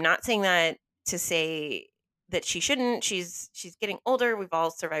 and I'm not saying that to say that she shouldn't. She's getting older. We've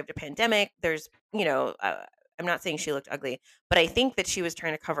all survived a pandemic. There's, I'm not saying she looked ugly, but I think that she was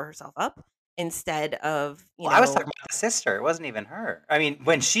trying to cover herself up instead of, Well, I was talking about the sister. It wasn't even her. I mean,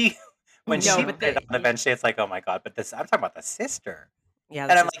 when she put it on eventually, it's like, oh my God, but I'm talking about the sister. Yeah.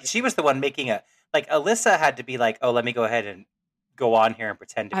 And I'm like, she was the one making Alyssa had to be like, oh, let me go ahead and go on here and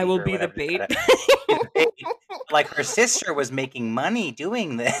pretend to be I will her, be the whatever, bait. Like her sister was making money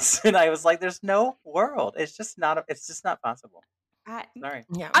doing this. And I was like, there's no world. It's just not possible. Sorry.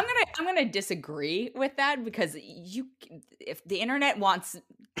 Yeah. I'm gonna disagree with that because if the internet wants,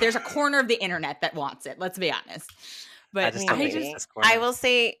 there's a corner of the internet that wants it. Let's be honest. But I will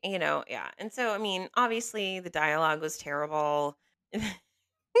say, yeah. And so, I mean, obviously the dialogue was terrible.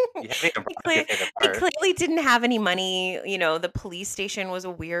 They clearly didn't have any money. The police station was a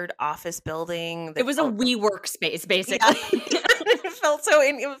weird office building. It was a WeWork space, basically. Yeah.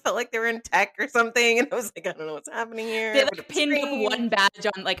 It felt like they were in tech or something, and I was like, I don't know what's happening here. They pinned up one badge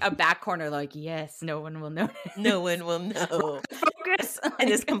on a back corner, like, yes, no one will notice. No one will know. Focus. And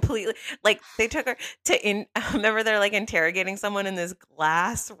it's completely they took her to remember they're interrogating someone in this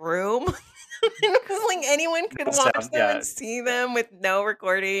glass room. It was like anyone could watch them and see them with no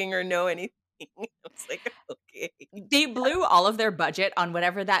recording or no anything. I was like, okay. They blew all of their budget on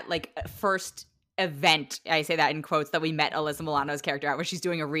whatever that first event, I say that in quotes, that we met Alyssa Milano's character at, where she's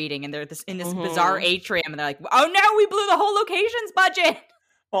doing a reading and they're in this bizarre atrium and they're like, oh no, we blew the whole location's budget.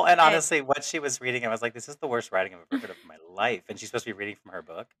 Well, and honestly, what she was reading, I was like, this is the worst writing I've ever heard of in my life. And she's supposed to be reading from her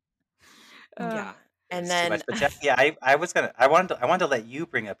book. Yeah. And then, I wanted to let you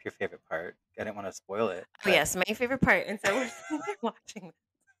bring up your favorite part. I didn't want to spoil it. Oh yes, my favorite part. And so we're sitting there watching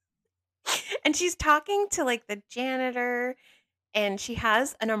this, and she's talking to the janitor, and she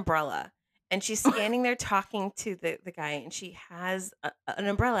has an umbrella, and she's standing there talking to the guy, and she has an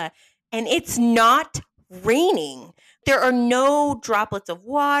umbrella, and it's not raining. There are no droplets of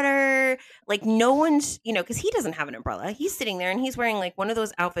water. No one's, because he doesn't have an umbrella. He's sitting there and he's wearing one of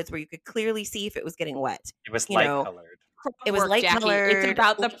those outfits where you could clearly see if it was getting wet. It was light colored. It was light colored. It's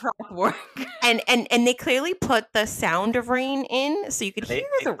about the prop work. And they clearly put the sound of rain in so you could hear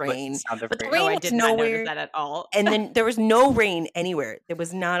the rain. But the rain was nowhere. Not notice that at all. And then there was no rain anywhere. It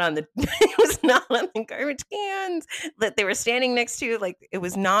was not on the it was not on the garbage cans that they were standing next to. It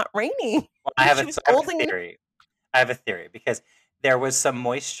was not raining. Well, I have a theory. I have a theory because there was some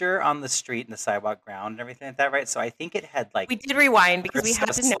moisture on the street and the sidewalk ground and everything like that, right? So I think it had we did rewind because we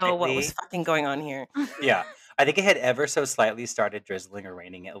had to know what was fucking going on here. Yeah. I think it had ever so slightly started drizzling or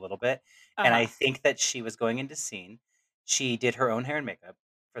raining it a little bit. And I think that she was going into scene. She did her own hair and makeup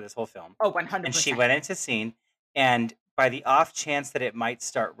for this whole film. Oh, 100%. And she went into scene. And by the off chance that it might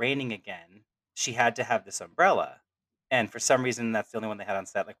start raining again, she had to have this umbrella. And for some reason, that's the only one they had on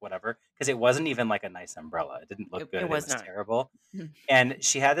set, whatever. Because it wasn't even a nice umbrella. It didn't look good. It was terrible. And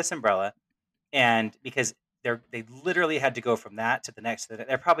she had this umbrella. And because they literally had to go from that to the next.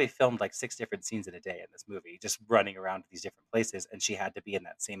 They probably filmed 6 different scenes in a day in this movie, just running around to these different places. And she had to be in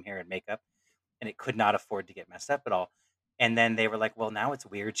that same hair and makeup. And it could not afford to get messed up at all. And then they were like, well, now it's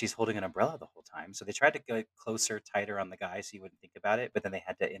weird. She's holding an umbrella the whole time. So they tried to go closer, tighter on the guy so you wouldn't think about it. But then they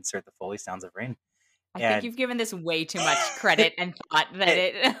had to insert the Foley sounds of rain. I think you've given this way too much credit and thought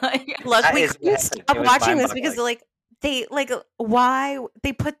that Look, we couldn't stop watching this because why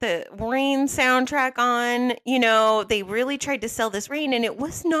they put the Rain soundtrack on, they really tried to sell this rain and it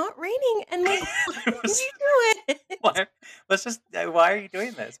was not raining. And why did you do it? Why are you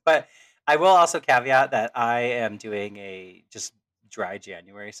doing this? But I will also caveat that I am doing a just dry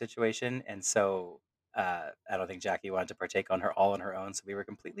January situation. And so I don't think Jackie wanted to partake all on her own. So we were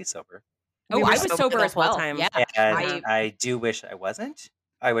completely sober. Oh, I was sober as well. Time. Yeah. And I do wish I wasn't.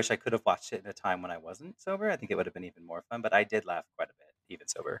 I wish I could have watched it in a time when I wasn't sober. I think it would have been even more fun, but I did laugh quite a bit, even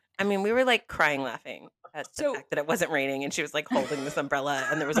sober. I mean, we were crying laughing at the fact that it wasn't raining and she was holding this umbrella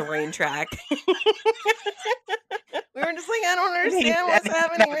and there was a rain track. We were just I don't understand what's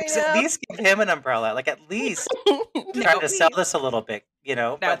happening right now. At least give him an umbrella. At least try to sell this a little bit,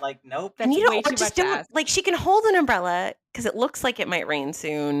 but nope. And just do it. She can hold an umbrella because it looks like it might rain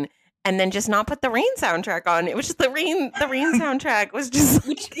soon. And then just not put the Rain soundtrack on. It was just the Rain soundtrack was just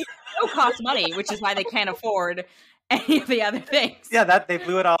which cost money, which is why they can't afford any of the other things. Yeah, that they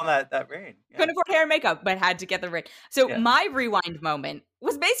blew it all on that rain. Yeah. Couldn't afford hair and makeup, but had to get the rain. So my rewind moment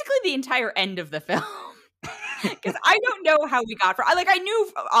was basically the entire end of the film. Because I don't know how we got I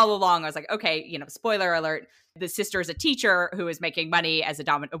knew all along. I was like, okay, spoiler alert. The sister is a teacher who is making money as a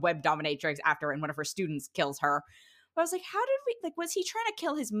web dominatrix after, and one of her students kills her. But I was like, how did we, like, was he trying to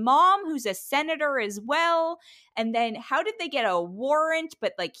kill his mom, who's a senator as well? And then how did they get a warrant,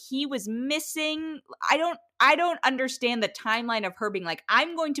 but like he was missing? I don't understand the timeline of her being like,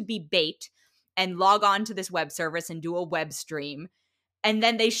 I'm going to be bait and log on to this web service and do a web stream. And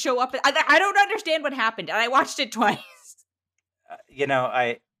then they show up. I don't understand what happened. And I watched it twice.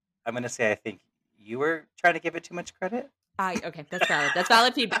 I'm going to say I think you were trying to give it too much credit. Okay, that's valid. That's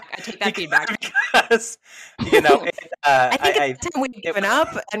valid feedback. I take that feedback. Because, I think at the time we'd given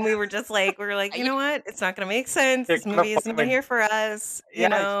up and we were like, you know what? It's not going to make sense. This movie isn't even here for us. You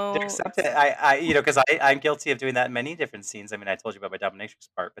know, accept it. Because I'm guilty of doing that in many different scenes. I mean, I told you about my dominatrix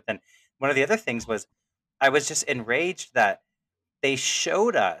part, but then one of the other things was I was just enraged that they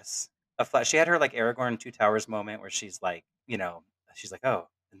showed us a flash. She had her like Aragorn Two Towers moment where she's like, she's like, oh,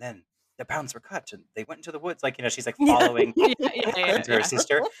 and then the pounds were cut and they went into the woods. Like, she's like following her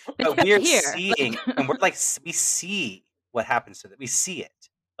sister. But we're seeing, and we're like, we see what happens to them. We see it.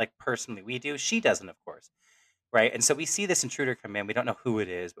 Like, personally, we do. She doesn't, of course. Right? And so we see this intruder come in. We don't know who it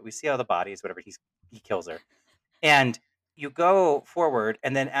is, but we see all the bodies, whatever, he kills her. And you go forward,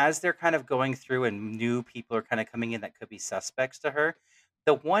 and then as they're kind of going through and new people are kind of coming in that could be suspects to her,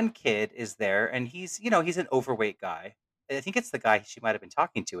 the one kid is there, and he's an overweight guy. I think it's the guy she might have been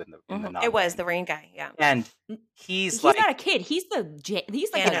talking to in the novel. It was the rain guy, yeah. And he's like, not a kid. He's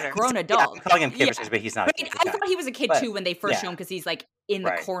like a grown adult. I'm calling him kid, but he's not. But I thought he was a kid too when they first show him because he's like in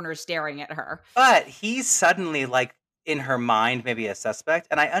the corner staring at her. But he's suddenly like in her mind maybe a suspect,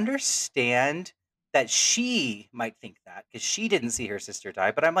 and I understand that she might think that because she didn't see her sister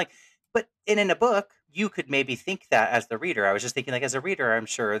die. But I'm like, but in a book, you could maybe think that as the reader. I was just thinking, like, as a reader, I'm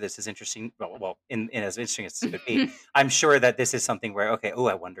sure this is interesting. Well, in as interesting as it could be, I'm sure that this is something where, okay,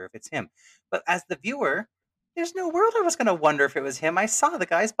 I wonder if it's him. But as the viewer, there's no world I was going to wonder if it was him. I saw the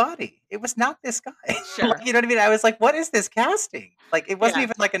guy's body. It was not this guy. Sure. Like, you know what I mean? I was like, what is this casting? Like, it wasn't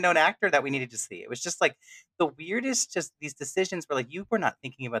even like a known actor that we needed to see. It was just like the weirdest, just these decisions where like you were not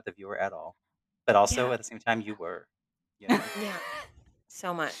thinking about the viewer at all. But also at the same time, you were. Yeah.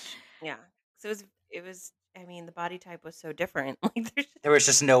 So much. Yeah. So it was. I mean, the body type was so different. Like, there was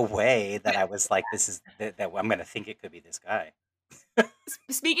just no way that I was like, this is that I'm going to think it could be this guy.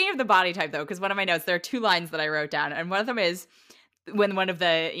 Speaking of the body type, though, because one of my notes, there are 2 lines that I wrote down, and one of them is when one of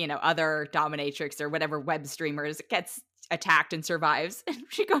the other dominatrix or whatever web streamers gets attacked and survives, and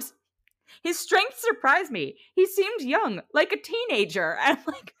she goes, "His strength surprised me. He seemed young, like a teenager." And I'm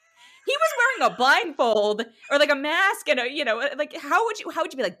like, he was wearing a blindfold or like a mask and like how would you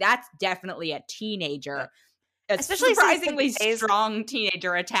be like, that's definitely a teenager, especially surprisingly strong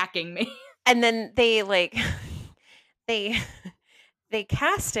teenager attacking me. And then they they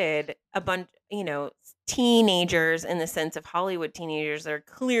casted a bunch, teenagers in the sense of Hollywood teenagers that are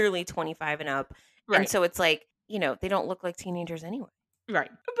clearly 25 and up. Right. And so it's like, they don't look like teenagers anyway.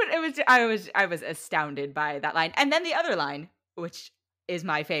 Right. But I was astounded by that line. And then the other line, which is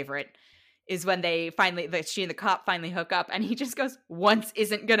my favorite, is when they she and the cop finally hook up and he just goes, "Once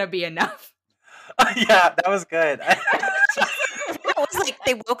isn't gonna be enough." Yeah, that was good. It was like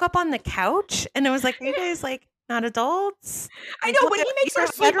they woke up on the couch and it was like, you guys like not adults? I know, when he makes her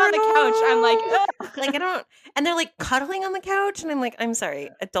sleep on the couch, I'm like, ugh. Like, I don't, and they're like cuddling on the couch and I'm like, I'm sorry,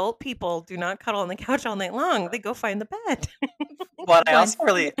 adult people do not cuddle on the couch all night long. They go find the bed. Well, I also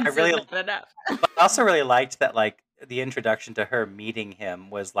really liked that, like, the introduction to her meeting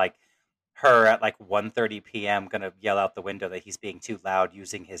him was like her at like 1:30 p.m. gonna yell out the window that he's being too loud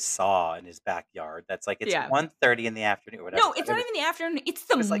using his saw in his backyard. That's like, it's 1:30 in the afternoon or whatever. No, it's not even the afternoon. It's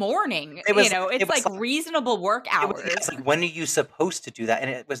the morning. It's like reasonable work hours. It's like, when are you supposed to do that? And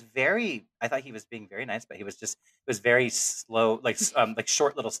it was I thought he was being very nice, but it was very slow, like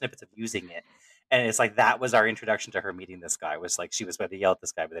short little snippets of using it. And it's like, that was our introduction to her meeting this guy. Was like, she was about to yell at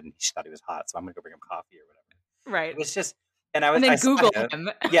this guy, but then she thought he was hot, so I'm gonna go bring him coffee or whatever. Right. It was just, and then Google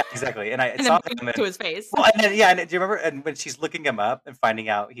him. Yeah, exactly. And I and saw then him to his face. Well, and then, and do you remember? And when she's looking him up and finding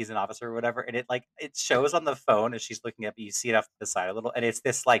out he's an officer or whatever, and it shows on the phone as she's looking up, you see it off to the side a little, and it's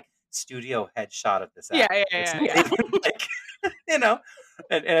this like studio headshot of this. Yeah. Like,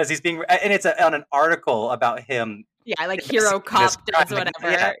 and as he's being, and it's on an article about him. Yeah, like Hero Cop does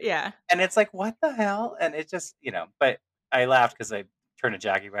whatever. Yeah. And it's like, what the hell? And it just, but I laughed because I turned to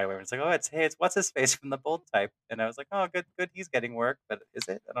Jackie right away and it's like, it's what's his face from the Bold Type. And I was like, oh, good, he's getting work, but is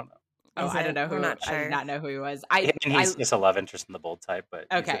it? I don't know. I don't know who. Not sure. I did not know who he was. He's just a love interest in the Bold Type, but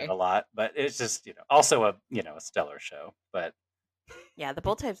he's in it a lot. But it's just, also a stellar show. But Yeah, the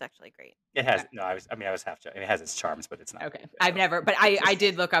bold type's actually great. It has I was half joking. It has its charms, but it's not. Okay. I've never, but I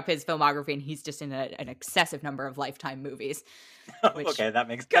did look up his filmography, and he's just in an excessive number of Lifetime movies. Which, okay, that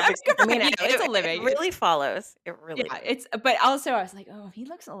makes good sense. for him, it's a living. It really follows. It really yeah, does. it's, but also I was like, oh, he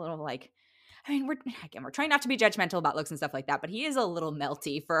looks a little like, I mean, we're trying not to be judgmental about looks and stuff like that, but he is a little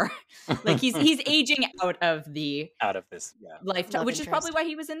melty for, like, he's aging out of this Lifetime, Love which is probably interest. why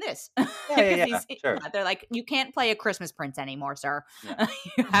he was in this. Yeah, sure. They're like, you can't play a Christmas Prince anymore, sir. Yeah.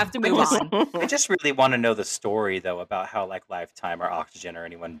 You have to move on. I just really want to know the story though about how like Lifetime or Oxygen or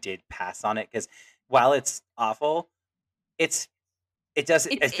anyone did pass on it, because while it's awful, it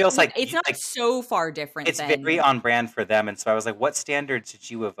feels like it's not so far different. It's very on brand for them, and so I was like, what standards did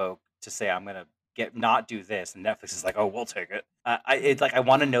you evoke to say I'm gonna not do this? And Netflix is like, oh, we'll take it. I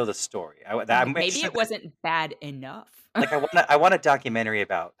want to know the story. Maybe it wasn't bad enough. Like I want a documentary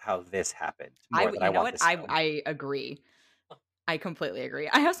about how this happened. I agree. I completely agree.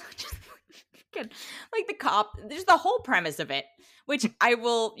 I also just like the cop. There's the whole premise of it, which I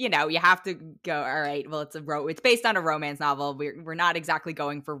will. You have to go. All right. Well, it's based on a romance novel. We're not exactly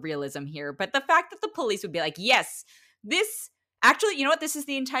going for realism here, but the fact that the police would be like, yes, this. Actually, you know what? This is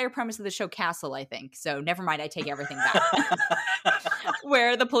the entire premise of the show Castle, I think. So never mind. I take everything back.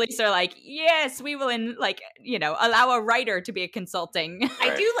 Where the police are like, yes, we will, allow a writer to be a consulting.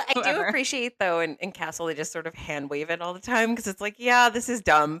 I do appreciate, though, in Castle, they just sort of hand wave it all the time because it's like, yeah, this is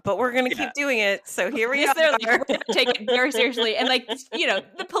dumb, but we're going to keep doing it. So here we are. They're like, we're going to take it very seriously. And,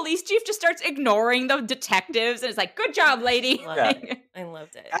 the police chief just starts ignoring the detectives. And it's like, good job, lady. I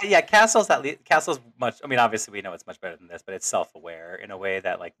loved it. Yeah, Castle's much. I mean, obviously, we know it's much better than this, but it's self-aware in a way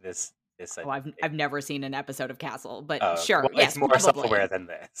that, like, this. I've never seen an episode of Castle, but sure. Well, yes, it's more probably. Self-aware than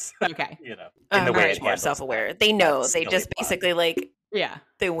this. Okay. In the way it's more self-aware. They know. They just basically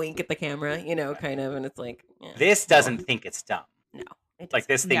they wink at the camera, kind of, and it's like this doesn't think it's dumb. No, like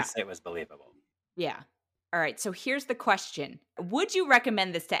this thinks it was believable. Yeah. All right. So here's the question: would you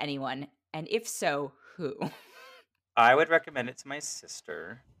recommend this to anyone? And if so, who? I would recommend it to my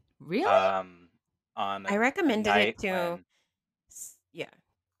sister. Really? I recommended it to. Yeah.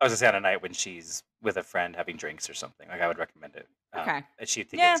 I was gonna say on a night when she's with a friend having drinks or something. Like I would recommend it. Okay. She'd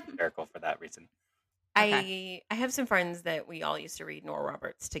think it's hysterical for that reason. Okay. I have some friends that we all used to read Nora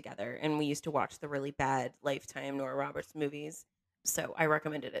Roberts together, and we used to watch the really bad Lifetime Nora Roberts movies. So I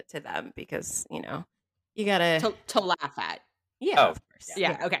recommended it to them because you gotta to laugh at. Yeah. Of course.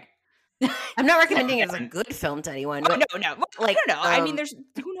 Yeah. Okay. I'm not recommending it as a good film to anyone. But, no. Like, I don't know. I mean,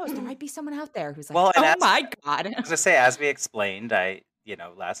 who knows? There might be someone out there who's like, my God. I was gonna say, as we explained,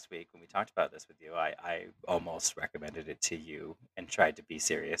 last week when we talked about this with you, I almost recommended it to you and tried to be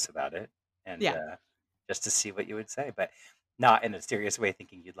serious about it, and just to see what you would say, but not in a serious way,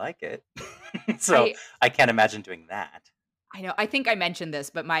 thinking you'd like it. So I can't imagine doing that. I know. I think I mentioned this,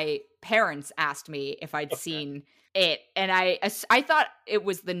 but my parents asked me if I'd seen it, and I thought it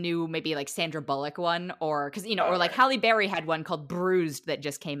was the new maybe like Sandra Bullock one, or because or like Halle Berry had one called Bruised that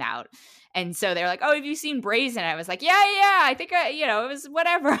just came out, and so they're like, oh, have you seen Brazen? I was like, yeah, I think it was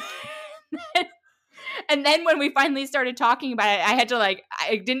whatever. And then when we finally started talking about it, I had to I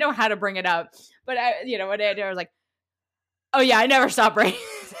didn't know how to bring it up, but I was like, oh yeah, I never saw Brazen.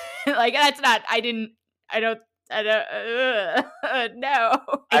 Like that's not. I don't. No.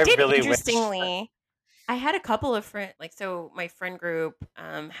 I did really interestingly. I had a couple of friends, so my friend group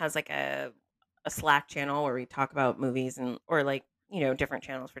has a Slack channel where we talk about movies or different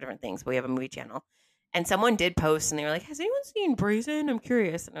channels for different things. But we have a movie channel, and someone did post, and they were like, "Has anyone seen Brazen? I'm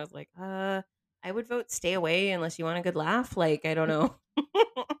curious." And I was like, I would vote stay away unless you want a good laugh. Like, I don't know.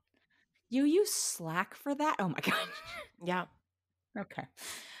 You use Slack for that? Oh my God. Yeah. Okay.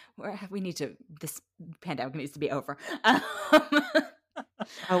 This pandemic needs to be over.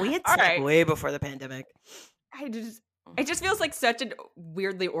 We had Slack way before the pandemic. It just feels like such a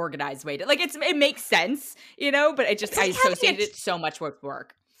weirdly organized way to it makes sense, but I associated it so much with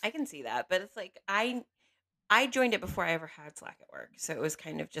work. I can see that, but it's like I joined it before I ever had Slack at work, so it was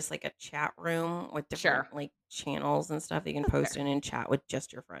kind of just like a chat room with different channels and stuff you can post in and chat with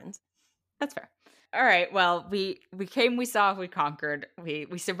just your friends. That's fair. All right. Well, we came, we saw, we conquered.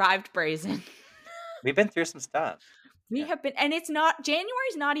 We survived Brazen. We've been through some stuff. We have been, and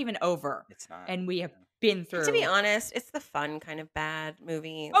January's not even over. It's not. And we have been through. To be honest, it's the fun kind of bad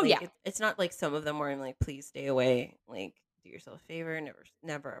movie. Oh, yeah. It's not like some of them where I'm like, please stay away. Like, do yourself a favor.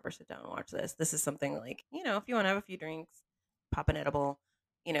 Never ever sit down and watch this. This is something like, if you want to have a few drinks, pop an edible,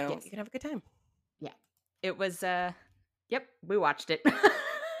 you can have a good time. Yeah. It was, we watched it.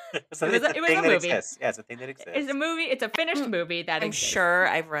 It was a movie. Yeah, it's a thing that exists. It's a movie. It's a finished movie that I'm sure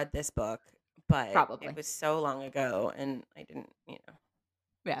I've read this book, but probably it was so long ago, and I didn't,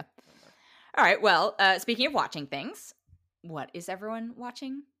 Yeah. All right. Well, speaking of watching things, what is everyone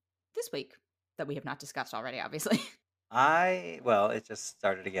watching this week that we have not discussed already, obviously? It just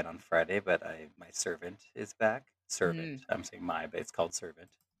started again on Friday, but my Servant is back. Servant. I'm saying but it's called Servant.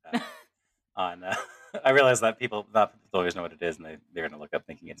 On I realize that people don't always know what it is, and they're going to look up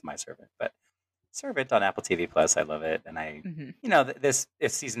thinking it's My Servant, but Servant on Apple TV Plus. I love it, and this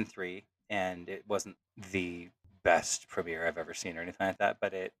is season 3, and it wasn't the best premiere I've ever seen or anything like that,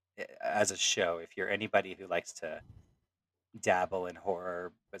 but it as a show, if you're anybody who likes to dabble in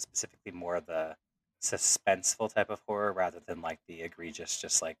horror, but specifically more of the suspenseful type of horror rather than like the egregious,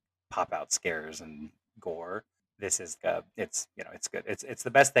 just like pop out scares and gore. This is it's good. It's the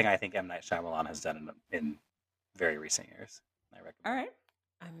best thing I think M. Night Shyamalan has done in very recent years. I recommend. All right.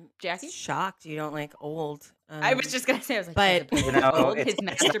 I'm Jackie? shocked you don't like Old. I was just gonna say, I was like, but Old, his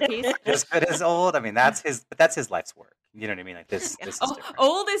masterpiece. Just good as Old. I mean, that's his life's work. You know what I mean? Like this is different.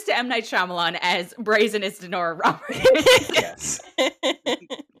 Old is to M. Night Shyamalan as Brazen is to Nora Roberts. Yes.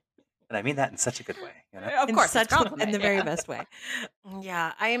 And I mean that in such a good way. Of course, in the very best way.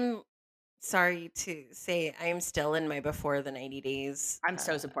 Yeah, I'm sorry to say I am still in my before the 90 days. I'm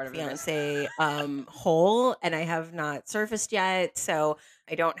so supportive fiance hole, and I have not surfaced yet, so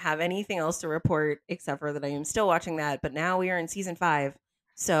I don't have anything else to report except for that I am still watching that. But now we are in season 5,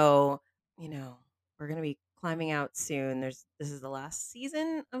 so we're gonna be climbing out soon. This is the last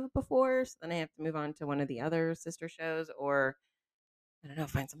season of Before, so then I have to move on to one of the other sister shows, or I don't know,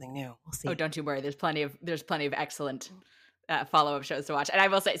 find something new. We'll see. Oh, don't you worry. There's plenty of excellent follow-up shows to watch. And I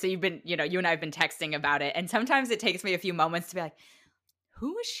will say, so you've been, you and I have been texting about it, and sometimes it takes me a few moments to be like,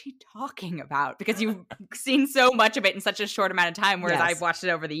 who is she talking about? Because you've seen so much of it in such a short amount of time, whereas Yes. I've watched it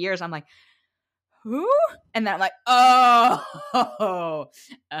over the years. I'm like, who? And then I'm like, oh.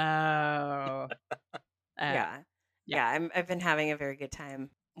 Yeah. I've been having a very good time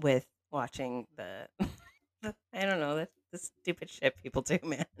with watching the I don't know, the stupid shit people do,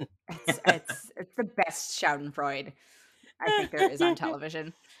 man. It's the best Schadenfreude I think there is on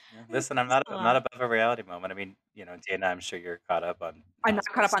television. Yeah. Listen, I'm not above a reality moment. I mean, Dana, I'm sure you're caught up on. I'm not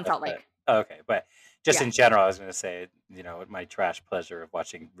caught up on Salt Lake. Okay, but just in general, I was going to say, my trash pleasure of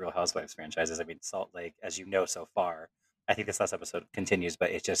watching Real Housewives franchises. I mean, Salt Lake, as you know so far, I think this last episode continues, but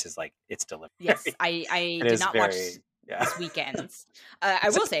it just is like it's delivered. Yes, I did not watch this weekend's.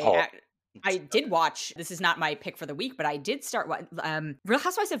 I will say. I did watch, this is not my pick for the week, but I did start, Real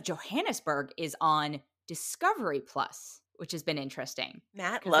Housewives of Johannesburg is on Discovery Plus, which has been interesting.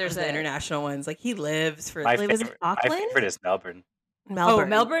 Matt loves the international ones. Like, he lives for, was it Auckland? My favorite is Melbourne. Oh,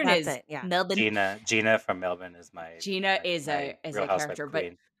 Melbourne is, Melbourne. Gina from Melbourne is my Gina is a character, but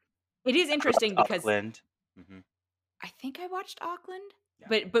queen. It is interesting because Auckland. I think I watched Auckland.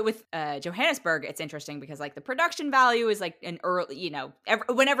 Yeah. But with Johannesburg, it's interesting because like the production value is like an early,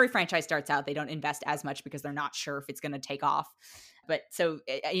 when every franchise starts out, they don't invest as much because they're not sure if it's going to take off. But so,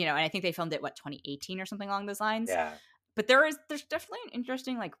 and I think they filmed it, 2018 or something along those lines. Yeah. But there's definitely an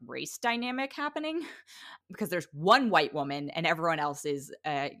interesting like race dynamic happening because there's one white woman and everyone else is,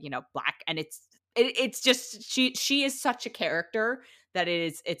 black. And it's just, she is such a character that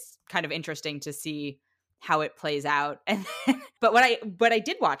it's kind of interesting to see how it plays out. And but what I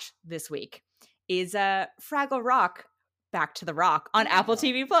did watch this week is Fraggle Rock Back to the Rock on Apple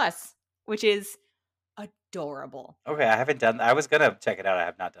TV Plus, which is adorable. Okay, I haven't done. I was gonna check it out. I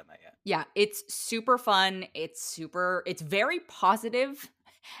have not done that yet. Yeah, it's super fun. It's very positive,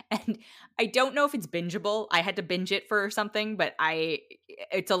 and I don't know if it's bingeable. I had to binge it for something, but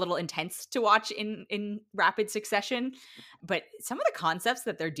it's a little intense to watch in rapid succession. But some of the concepts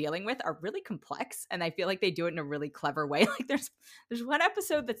that they're dealing with are really complex, and I feel like they do it in a really clever way. Like there's one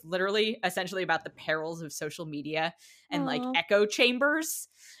episode that's literally essentially about the perils of social media and like echo chambers.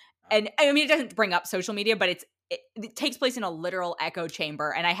 And I mean, it doesn't bring up social media, but it takes place in a literal echo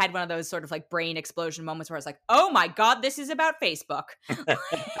chamber. And I had one of those sort of like brain explosion moments where I was like, oh my God, this is about Facebook.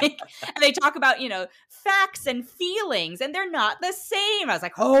 And they talk about, facts and feelings, and they're not the same. I was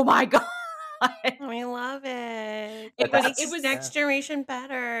like, oh my God. We love it. It was next generation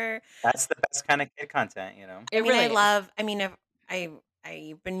better. That's the best kind of kid content,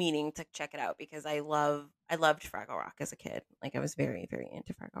 I've been meaning to check it out because I loved Fraggle Rock as a kid. Like I was very, very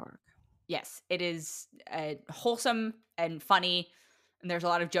into Fraggle Rock. Yes, it is wholesome and funny. And there's a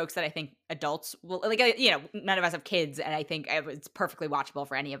lot of jokes that I think adults will like. None of us have kids, and I think it's perfectly watchable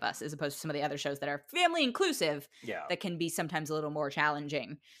for any of us, as opposed to some of the other shows that are family inclusive. Yeah, that can be sometimes a little more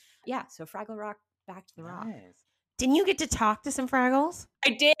challenging. Yeah, so Fraggle Rock Back to the Rock. Didn't you get to talk to some Fraggles?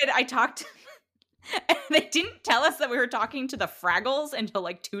 I did. I talked. And they didn't tell us that we were talking to the Fraggles until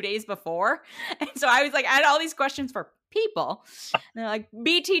like 2 days before. And so I was like, I had all these questions for people. And they're like,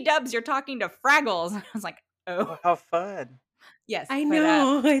 BT dubs, you're talking to Fraggles. I was like, oh. How fun. Yes. I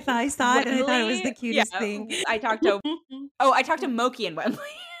know. I saw it and I thought it was the Wembley, cutest thing. I talked to Moki and Wembley.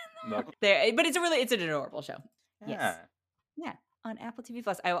 There, but it's an adorable show. Yes. Yeah. On Apple TV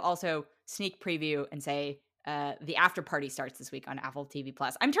Plus. I will also sneak preview and say the after party starts this week on Apple TV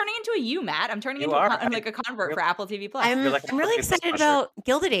Plus. I'm turning into a Matt. I'm turning into a convert for Apple TV Plus. I'm really excited about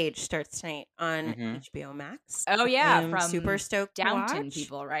Gilded Age starts tonight on HBO Max. Oh yeah, I'm from super stoked Downton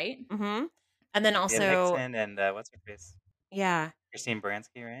people, right? Mm-hmm. And then also Nixon and what's her face? Yeah, Christine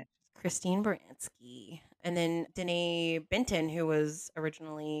Baranski, right? Christine Baranski, and then Danae Benton, who was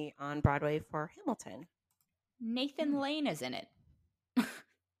originally on Broadway for Hamilton. Nathan Lane is in it.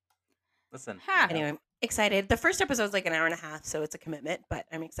 Listen. Anyway, excited. The first episode's like an hour and a half, so it's a commitment, but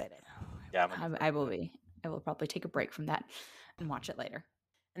I'm excited. Yeah, I will be. I will probably take a break from that and watch it later.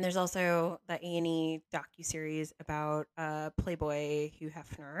 And there's also the A&E docuseries about Playboy Hugh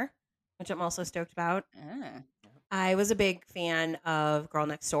Hefner, which I'm also stoked about. I was a big fan of Girl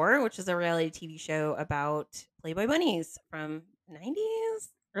Next Door, which is a reality TV show about Playboy bunnies from 90s,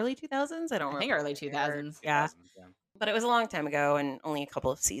 early 2000s. I don't remember. I think early 2000s. Yeah. But it was a long time ago and only a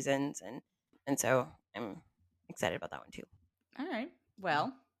couple of seasons. And so I'm excited about that one too. All right.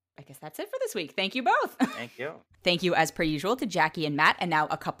 Well, I guess that's it for this week. Thank you both. Thank you. Thank you, as per usual, to Jackie and Matt, and now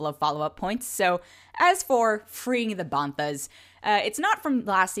a couple of follow-up points. So, as for freeing the Banthas, it's not from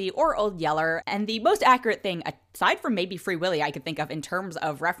Lassie or Old Yeller, and the most accurate thing, aside from maybe Free Willy, I could think of in terms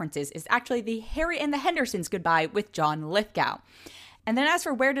of references, is actually the Harry and the Hendersons goodbye with John Lithgow. And then as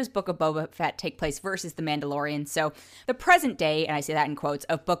for where does Book of Boba Fett take place versus The Mandalorian, so the present day, and I say that in quotes,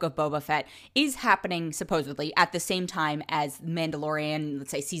 of Book of Boba Fett is happening supposedly at the same time as Mandalorian, let's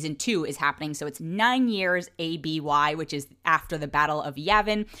say season 2 is happening. So it's 9 years ABY, which is after the Battle of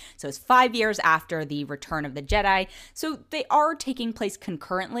Yavin. So it's 5 years after the Return of the Jedi. So they are taking place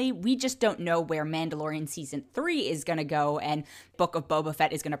concurrently. We just don't know where Mandalorian season 3 is going to go, and Book of Boba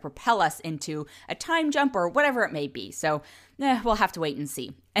Fett is going to propel us into a time jump or whatever it may be. So we'll have to wait and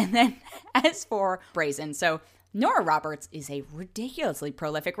see. And then as for Brazen, so Nora Roberts is a ridiculously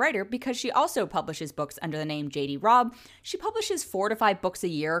prolific writer because she also publishes books under the name J.D. Robb. She publishes 4 to 5 books a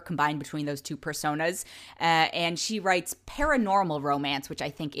year combined between those two personas, and she writes paranormal romance, which I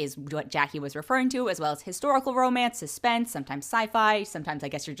think is what Jackie was referring to, as well as historical romance, suspense, sometimes sci-fi, sometimes I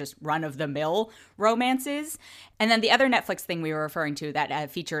guess you're just run-of-the-mill romances. And then the other Netflix thing we were referring to that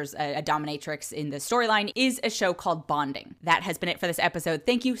features a dominatrix in the storyline is a show called Bonding. That has been it for this episode.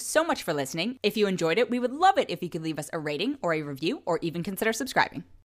 Thank you so much for listening. If you enjoyed it, we would love it if you could leave us a rating or a review or even consider subscribing.